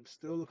moss. I'm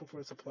still looking for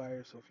a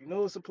supplier. So if you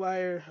know a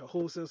supplier, a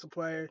wholesale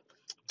supplier,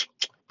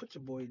 put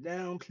your boy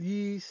down,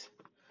 please.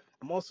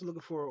 I'm also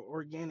looking for an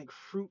organic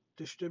fruit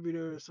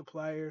distributor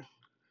supplier.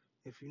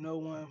 If you know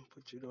one,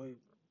 put your boy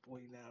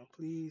down,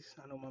 please.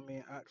 I know my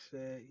man Ox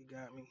said he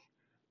got me.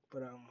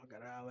 But I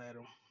gotta holler at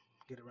him,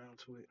 get around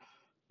to it.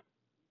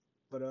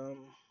 But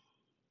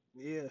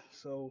yeah.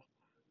 So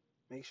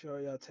make sure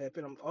y'all tap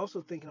in. I'm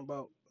also thinking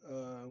about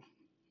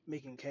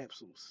making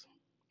capsules.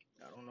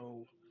 I don't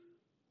know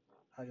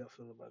how y'all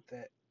feel about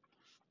that.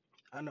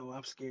 I know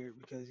I'm scared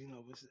because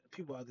there's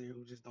people out there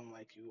who just don't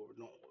like you or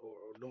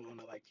don't want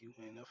to like you,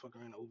 and they'll fuck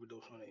around and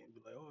overdose on it and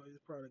be like, oh,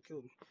 this product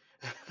killed me,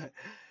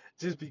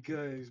 just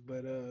because.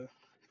 But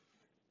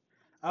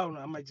I don't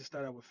know. I might just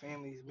start out with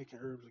families making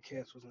herbs and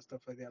capsules and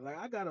stuff like that. Like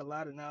I got a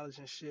lot of knowledge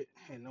and shit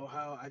and know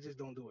how. I just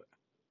don't do it.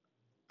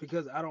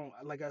 Because I don't,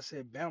 like I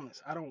said,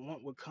 balance. I don't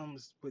want what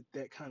comes with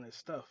that kind of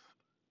stuff.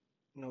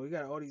 We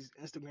got all these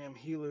Instagram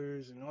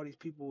healers and all these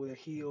people that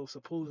heal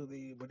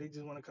supposedly, but they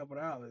just want a couple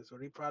of dollars, or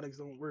their products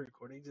don't work,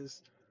 or they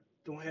just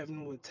don't have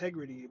no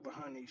integrity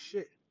behind their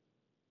shit.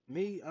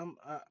 Me, I'm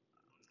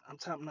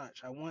top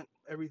notch. I want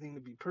everything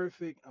to be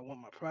perfect. I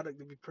want my product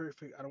to be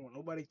perfect. I don't want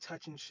nobody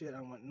touching shit. I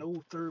don't want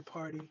no third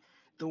party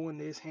doing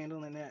this,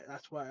 handling that.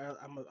 That's why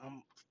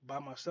I'm by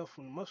myself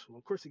from the muscle.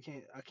 Of course,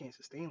 I can't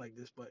sustain like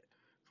this, but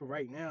for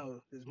right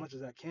now, as much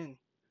as I can,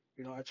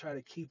 I try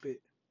to keep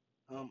it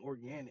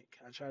organic.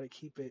 I try to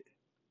keep it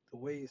the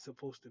way it's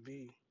supposed to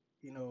be.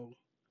 You know,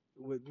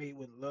 made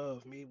with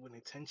love, made with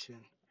intention,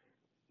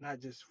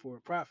 not just for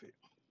profit.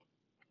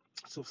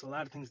 So it's a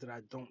lot of things that I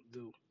don't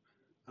do,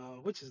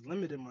 which is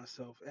limiting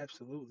myself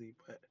absolutely.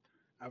 But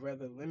I'd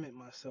rather limit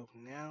myself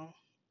now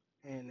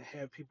and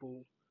have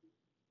people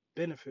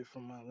benefit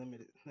from my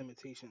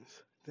limitations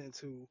than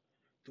to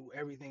do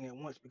everything at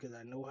once because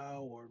I know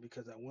how or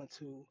because I want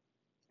to,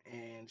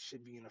 and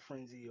shit be in a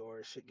frenzy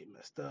or shit get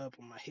messed up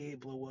or my head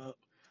blow up.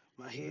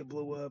 My head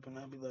blow up and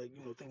I'll be like,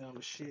 thinking I'm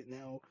a shit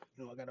now.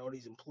 I got all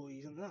these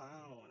employees. And no, I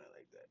don't want it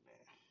like that,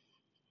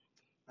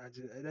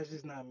 man. That's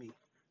just not me,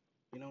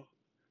 you know.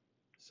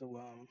 So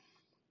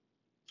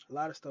a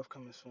lot of stuff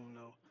coming soon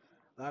though.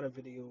 A lot of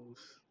videos.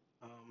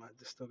 I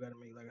just still gotta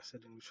make, like I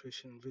said, the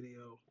nutrition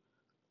video.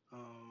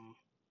 Um,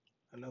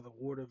 another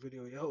water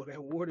video. Yo,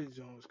 that water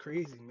joint was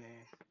crazy,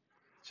 man.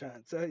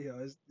 Trying to tell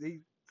y'all, they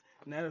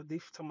now they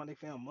talking about they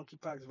found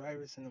monkeypox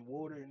virus in the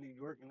water in New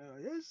York,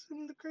 and it's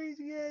some of the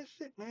crazy ass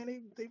shit, man.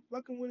 They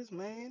fucking with us,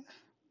 man.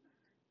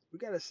 We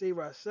gotta save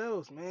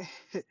ourselves, man.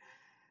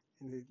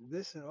 And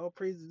listen, all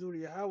praise is due to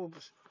Yahweh,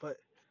 but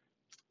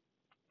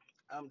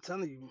I'm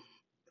telling you,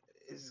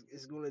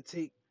 it's gonna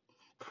take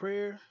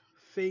prayer,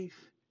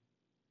 faith,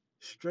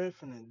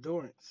 strength, and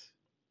endurance.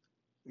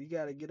 We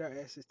gotta get our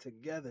asses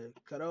together.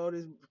 Cut all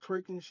this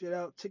twerking shit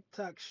out,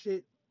 TikTok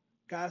shit,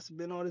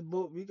 gossiping, all this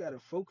bull. We gotta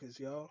focus,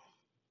 y'all.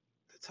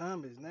 The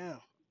time is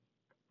now.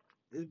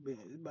 It's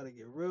about to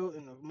get real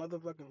in the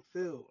motherfucking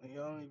field, and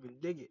y'all don't even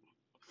dig it.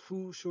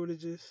 Food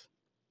shortages,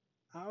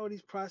 all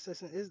these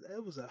processing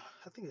it was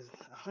I think it's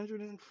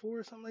 104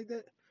 or something like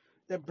that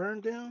that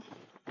burned down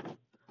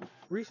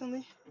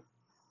recently,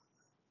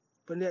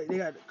 but they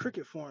got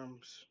cricket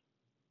farms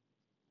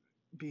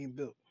being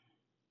built.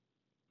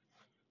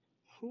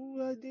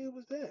 Who idea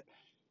was that?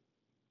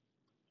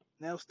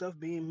 Now stuff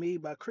being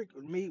made by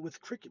cricket, made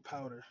with cricket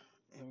powder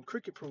and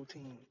cricket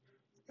protein.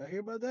 Y'all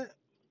hear about that?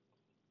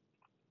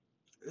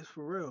 It's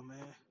for real,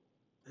 man.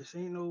 This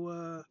ain't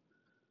no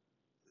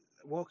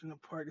walk in the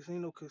park. This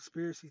ain't no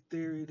conspiracy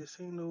theory. This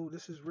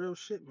is real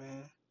shit,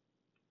 man.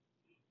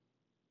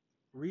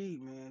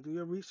 Read, man. Do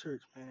your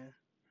research, man.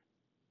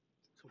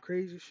 Some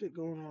crazy shit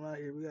going on out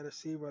here. We gotta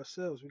save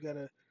ourselves. We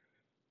gotta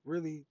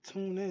really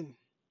tune in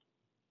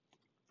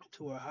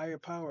to a higher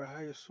power, a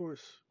higher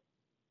source.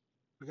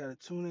 We gotta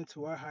tune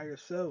into our higher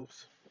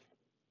selves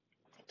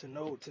to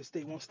know to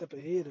stay one step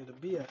ahead of the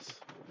BS.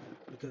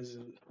 Because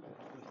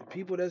the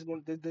people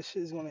that this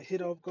shit is gonna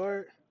hit off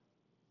guard,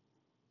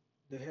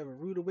 they have a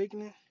rude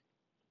awakening,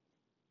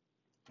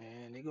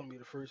 and they're gonna be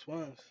the first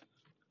ones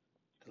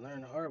to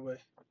learn the hard way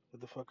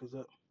what the fuck is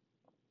up.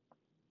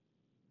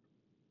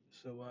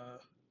 So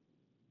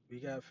we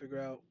gotta figure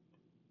out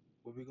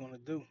what we're gonna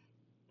do.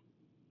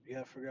 We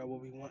gotta figure out what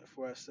we want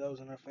for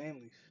ourselves and our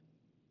families.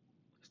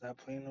 Stop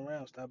playing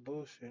around. Stop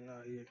bullshitting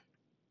out here.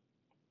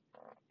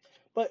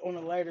 But on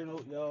a lighter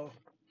note, y'all,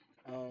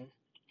 um,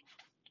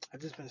 I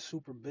just been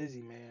super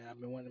busy, man.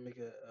 I've been wanting to make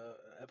a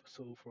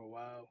episode for a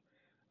while.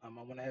 I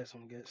want to have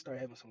start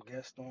having some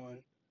guests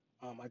on.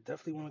 I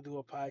definitely want to do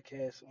a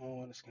podcast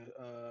on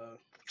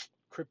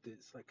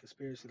cryptids, like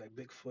conspiracy, like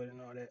Bigfoot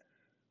and all that.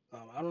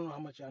 I don't know how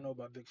much y'all know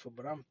about Bigfoot,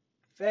 but I'm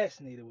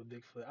fascinated with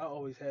Bigfoot. I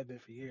always have been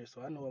for years,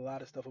 so I know a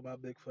lot of stuff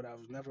about Bigfoot. I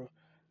was never,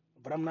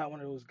 but I'm not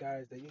one of those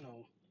guys that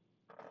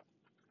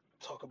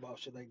talk about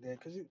shit like that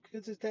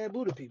because it's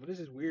taboo to people. This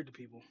is weird to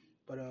people.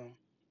 But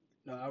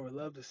no, I would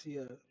love to see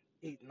a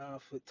 8, 9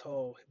 foot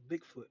tall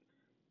Bigfoot.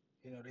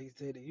 They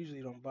say they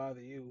usually don't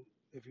bother you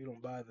if you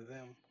don't bother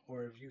them,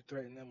 or if you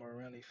threaten them or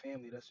around their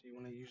family. That's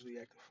when they usually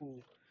act a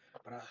fool.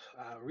 But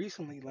I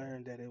recently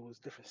learned that it was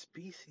different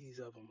species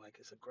of them, like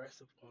it's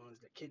aggressive ones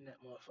that kidnap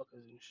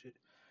motherfuckers and shit,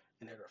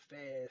 and that are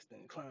fast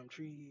and climb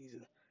trees.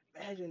 And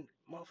imagine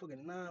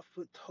motherfucking 9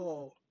 foot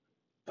tall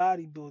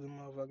bodybuilding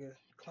motherfucker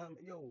climbing.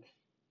 Yo,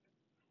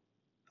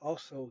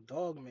 also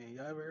Dogman.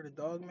 Y'all ever heard of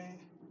Dogman?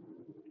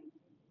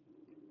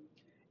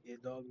 Yeah,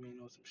 Dogman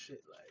knows some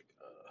shit like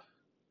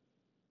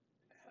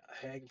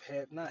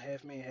half not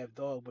half man, half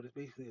dog, but it's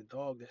basically a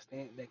dog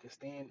that can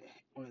stand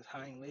on his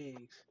hind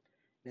legs.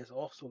 That's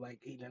also like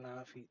 8 to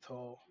 9 feet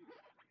tall,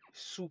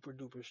 super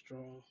duper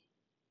strong,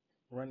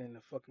 running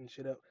the fucking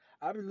shit up.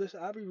 I be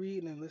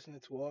reading and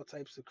listening to all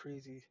types of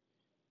crazy,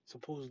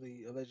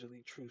 supposedly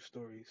allegedly true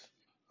stories.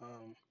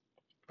 Um,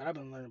 but I've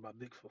been learning about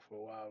Bigfoot for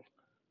a while.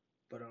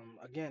 But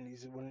again,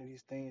 these are one of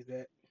these things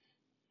that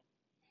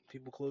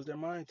people close their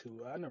mind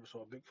to. I never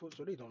saw Bigfoot,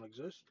 so they don't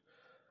exist.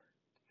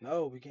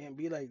 No, we can't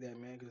be like that,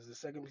 man. Because the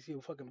second we see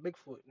a fucking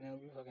Bigfoot,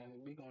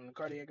 we going to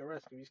cardiac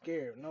arrest. We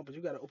scared. No, but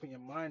you got to open your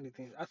mind to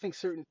things. I think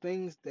certain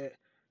things that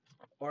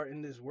are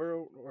in this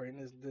world or in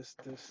this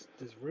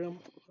realm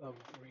of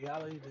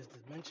reality, this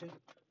dimension,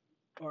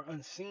 are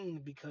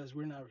unseen because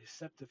we're not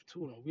receptive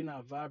to them. We're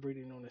not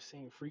vibrating on the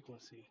same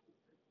frequency.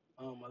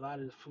 A lot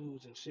of the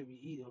foods and shit we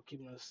eat are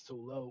keeping us so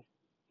low,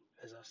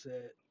 as I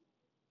said,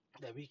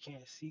 that we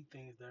can't see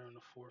things that are in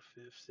the fourth,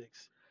 fifth,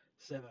 sixth,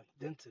 seventh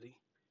density.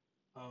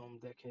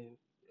 That can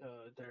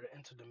that are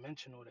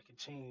interdimensional that can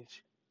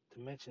change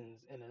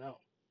dimensions in and out.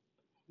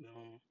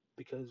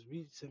 Because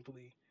we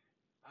simply,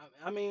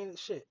 I mean,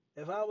 shit.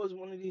 If I was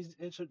one of these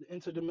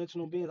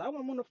interdimensional beings, I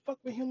wouldn't want to fuck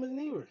with humans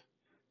neither.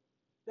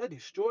 They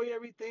destroy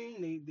everything.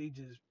 They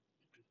just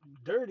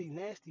dirty,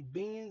 nasty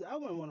beings. I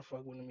wouldn't want to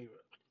fuck with them either.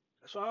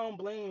 So I don't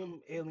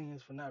blame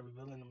aliens for not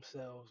revealing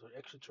themselves or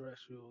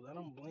extraterrestrials. I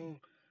don't blame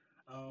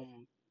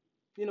um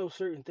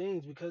certain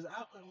things because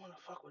I wouldn't want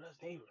to fuck with us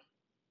neighbor.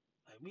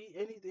 Like we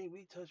anything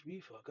we touch, we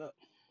fuck up.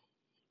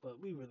 But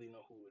we really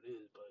know who it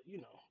is. But you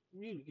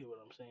get what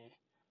I'm saying.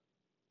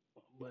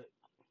 But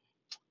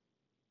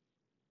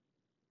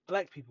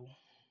black people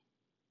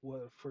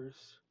were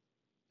first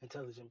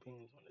intelligent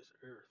beings on this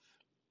earth.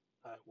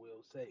 I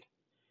will say.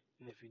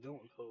 And if you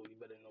don't know, you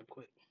better know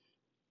quick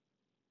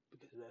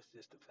because that's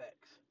just the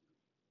facts.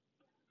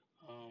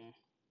 Um,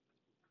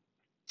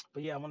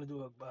 but yeah, I want to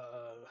do a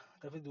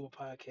definitely do a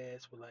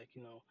podcast with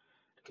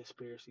the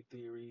conspiracy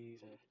theories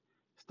and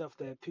stuff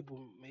that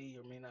people may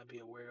or may not be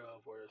aware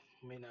of or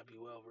may not be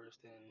well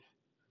versed in.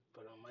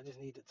 But I just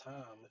need the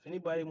time. If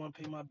anybody want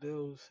to pay my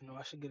bills,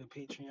 I should get a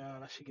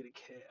Patreon. I should get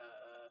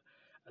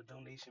a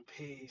donation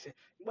page.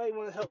 Anybody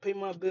want to help pay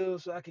my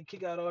bills so I can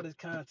kick out all this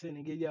content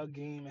and get y'all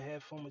game and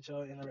have fun with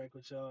y'all, interact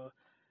with y'all?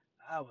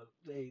 I would.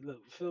 Hey,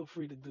 look, feel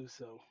free to do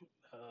so.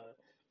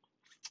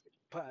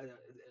 Uh,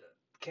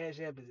 Cash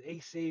App is A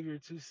Savior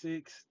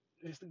 26.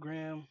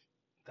 Instagram,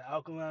 the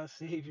Alkaline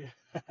Savior.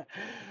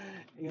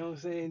 You know what I'm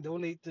saying?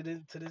 Donate to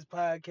this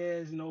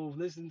podcast.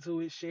 Listen to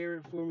it, share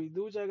it for me.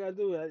 Do what y'all gotta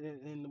do.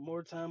 And the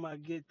more time I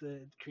get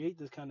to create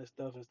this kind of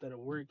stuff instead of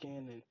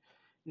working, and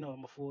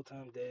I'm a full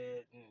time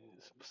dad, and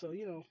so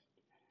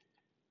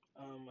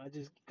I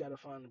just gotta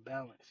find the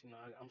balance.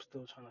 I'm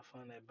still trying to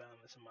find that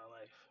balance in my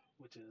life,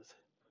 which is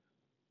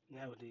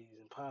nowadays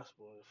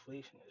impossible.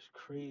 Inflation is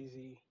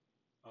crazy.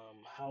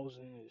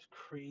 Housing is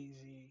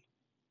crazy.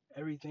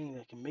 Everything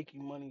that can make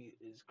you money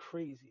is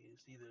crazy.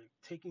 It's either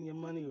taking your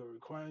money or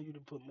requiring you to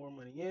put more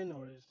money in,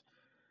 or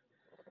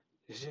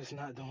it's just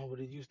not doing what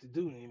it used to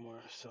do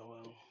anymore. So,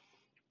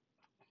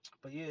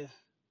 but yeah,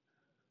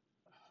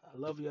 I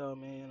love y'all,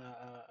 man.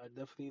 I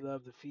definitely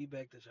love the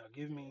feedback that y'all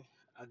give me.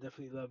 I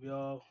definitely love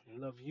y'all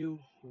and love you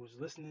who was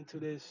listening to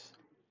this,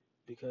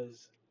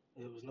 because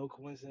it was no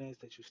coincidence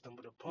that you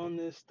stumbled upon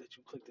this, that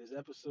you clicked this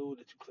episode,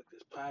 that you clicked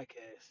this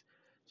podcast.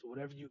 So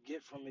whatever you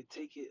get from it,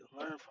 take it,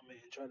 learn from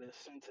it, and try to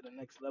ascend to the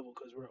next level,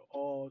 because we're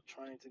all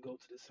trying to go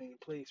to the same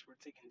place. We're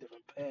taking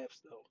different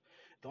paths, though.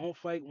 Don't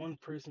fight one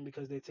person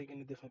because they're taking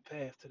a different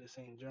path to the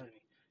same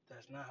journey.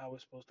 That's not how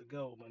it's supposed to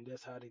go, but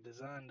that's how they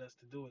designed us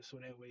to do it, so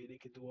that way they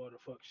could do all the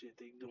fuck shit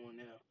they doing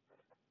now.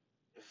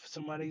 If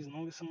somebody's, as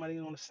long as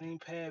somebody's on the same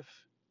path,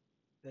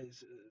 that's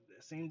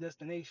the same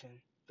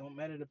destination. Don't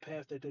matter the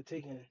path that they're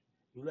taking.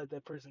 You let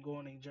that person go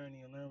on their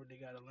journey and learn what they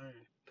gotta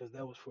learn, because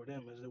that was for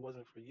them, as it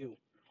wasn't for you.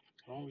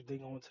 As long as they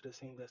going to the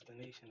same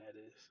destination, that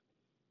is.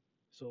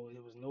 So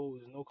it was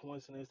no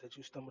coincidence that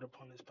you stumbled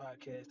upon this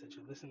podcast, that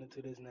you're listening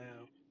to this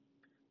now.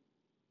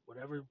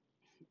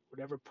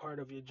 Whatever part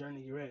of your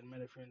journey you're at, no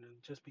matter if you're in the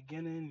just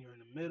beginning, you're in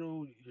the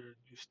middle,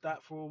 you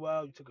stopped for a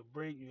while, you took a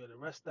break, you're at a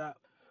rest stop,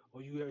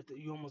 or you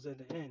almost at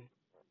the end.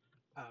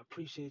 I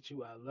appreciate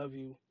you. I love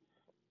you.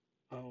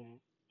 Um,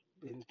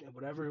 and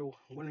whatever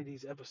one of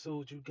these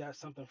episodes you got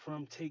something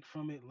from, take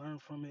from it, learn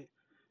from it,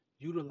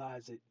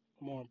 utilize it.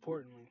 More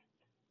importantly,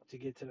 to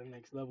get to the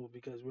next level,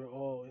 because we're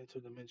all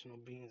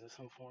interdimensional beings in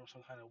some form,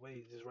 some kind of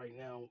way. Just right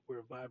now,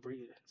 we're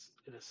vibrating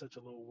at such a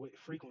low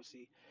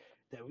frequency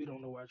that we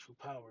don't know our true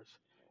powers.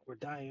 We're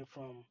dying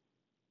from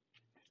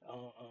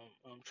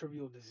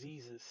trivial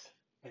diseases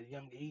at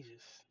young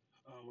ages.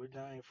 We're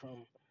dying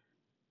from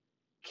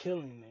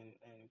killing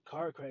and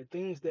car crash,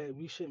 things that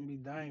we shouldn't be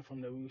dying from,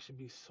 that we should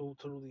be so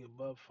totally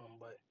above from.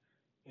 But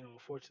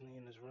unfortunately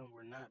in this room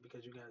we're not,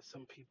 because you got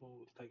some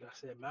people, like I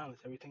said, balance.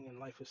 Everything in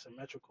life is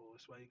symmetrical.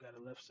 That's why you got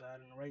a left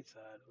side and a right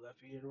side, a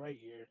left ear, the right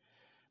ear,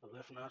 a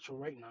left nostril,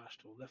 right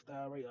nostril, left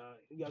eye, right eye.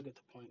 Y'all get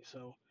the point.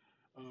 So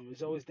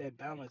it's always that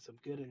balance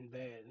of good and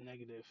bad,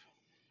 negative.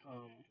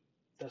 Um,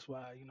 that's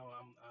why I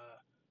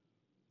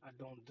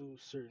don't do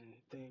certain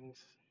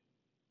things,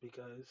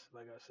 because,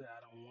 like I said,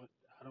 I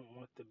don't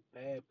want the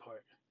bad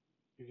part.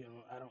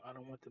 I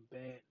don't want the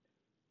bad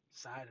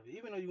side of it.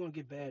 Even though you're gonna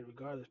get bad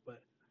regardless,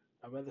 but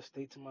I'd rather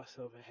stay to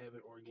myself and have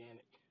it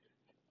organic.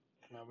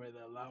 And I'd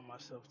rather allow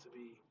myself to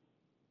be,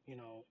 you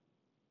know,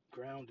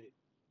 grounded,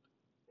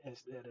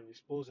 instead of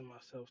exposing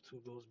myself to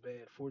those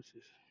bad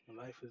forces. And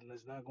life is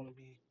it's not gonna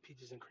be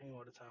peaches and cream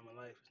all the time in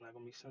life. It's not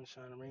gonna be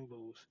sunshine and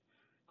rainbows.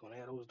 You're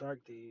gonna have those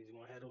dark days, you're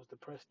gonna have those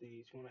depressed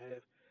days, you're gonna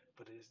have,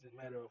 but it's the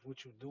matter of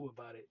what you do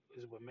about it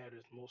is what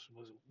matters most,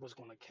 what's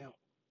gonna count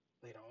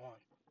later on.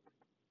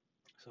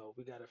 So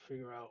we gotta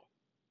figure out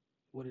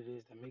what it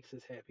is that makes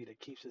us happy, that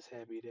keeps us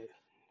happy, that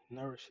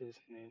nourishes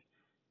and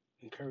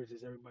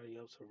encourages everybody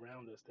else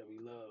around us that we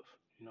love.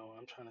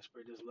 I'm trying to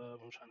spread this love.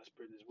 I'm trying to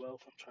spread this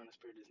wealth. I'm trying to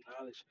spread this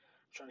knowledge.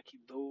 I'm trying to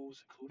keep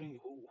those, including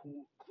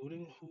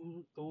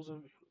those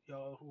of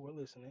y'all who are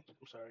listening.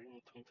 I'm sorry, I'm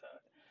tongue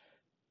tied.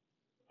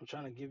 I'm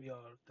trying to give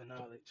y'all the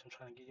knowledge. I'm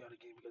trying to get y'all the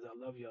game, because I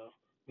love y'all,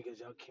 because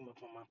y'all came up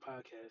on my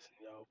podcast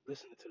and y'all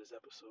listening to this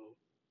episode.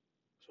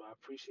 So I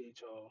appreciate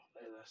y'all,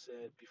 as I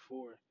said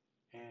before.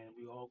 And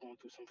we all going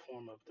through some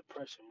form of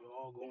depression. We're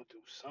all going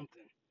through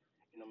something.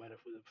 No matter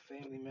if it's a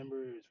family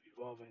member, it's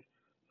revolving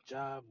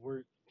job,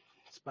 work,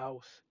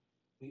 spouse.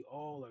 We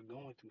all are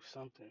going through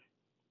something.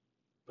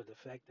 But the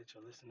fact that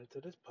you're listening to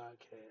this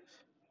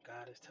podcast,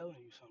 God is telling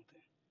you something.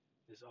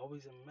 There's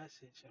always a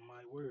message in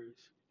my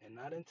words, and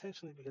not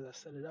intentionally because I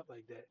set it up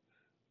like that,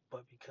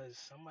 but because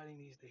somebody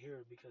needs to hear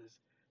it. Because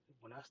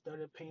when I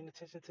started paying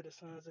attention to the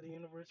signs of the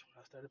universe,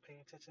 when I started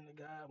paying attention to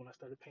God, when I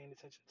started paying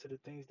attention to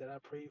the things that I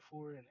prayed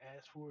for and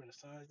asked for and the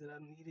signs that I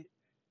needed,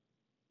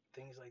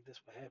 things like this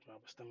would happen. I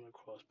would stumble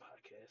across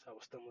podcasts. I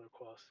would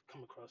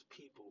come across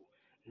people,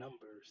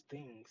 numbers,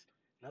 things.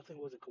 Nothing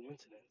was a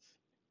coincidence.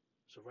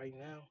 So right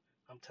now,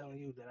 I'm telling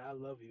you that I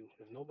love you.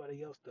 If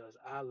nobody else does,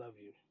 I love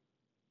you.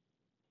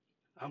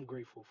 I'm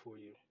grateful for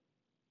you.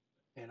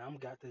 And I'm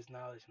got this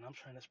knowledge and I'm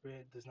trying to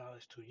spread this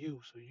knowledge to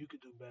you so you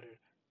could do better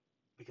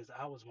because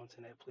I was once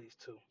in that place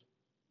too.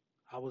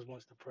 I was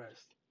once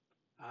depressed.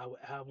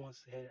 I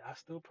once had, I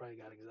still probably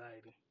got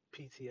anxiety,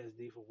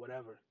 PTSD for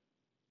whatever.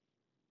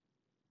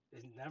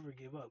 It's never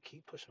give up.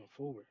 Keep pushing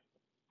forward.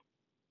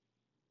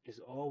 There's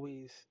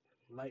always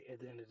light at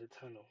the end of the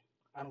tunnel.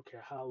 I don't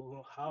care how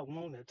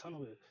long that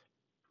tunnel is.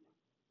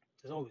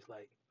 There's always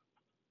light.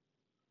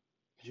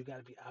 You got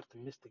to be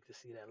optimistic to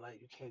see that light.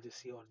 You can't just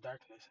see all the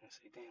darkness and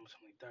say, damn, it's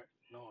only dark.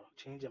 No,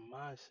 change your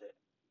mindset.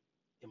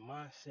 Your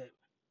mindset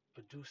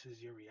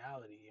produces your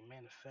reality. It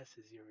manifests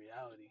your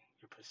reality.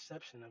 Your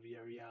perception of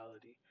your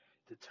reality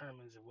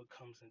determines what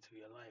comes into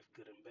your life,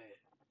 good and bad.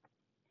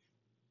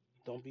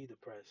 Don't be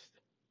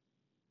depressed.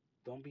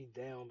 Don't be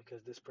down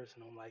because this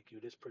person don't like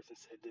you. This person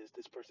said this.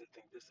 This person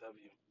think this of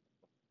you.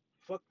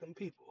 Fuck them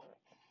people.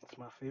 That's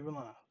my favorite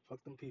line.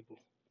 Fuck them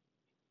people.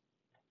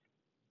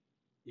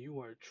 You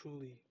are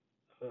truly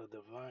a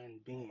divine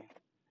being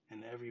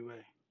in every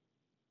way.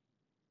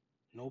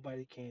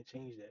 Nobody can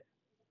change that.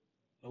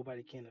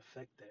 Nobody can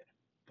affect that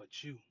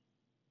but you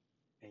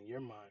and your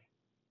mind.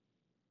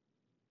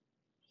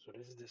 So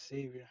this is the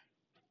Savior.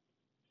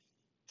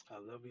 I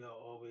love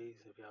y'all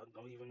always. If y'all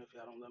don't, even if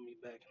y'all don't love me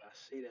back, and I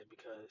say that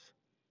because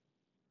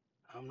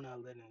I'm not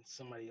letting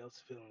somebody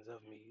else's feelings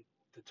of me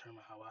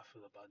determine how I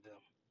feel about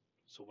them.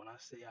 So when I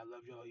say I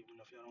love y'all,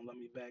 even if y'all don't love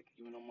me back,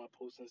 even on my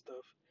posts and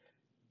stuff,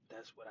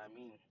 that's what I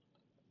mean.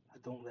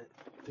 I don't let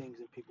things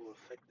and people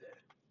affect that.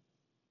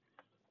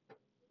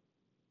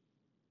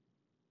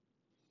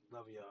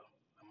 Love y'all.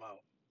 I'm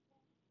out.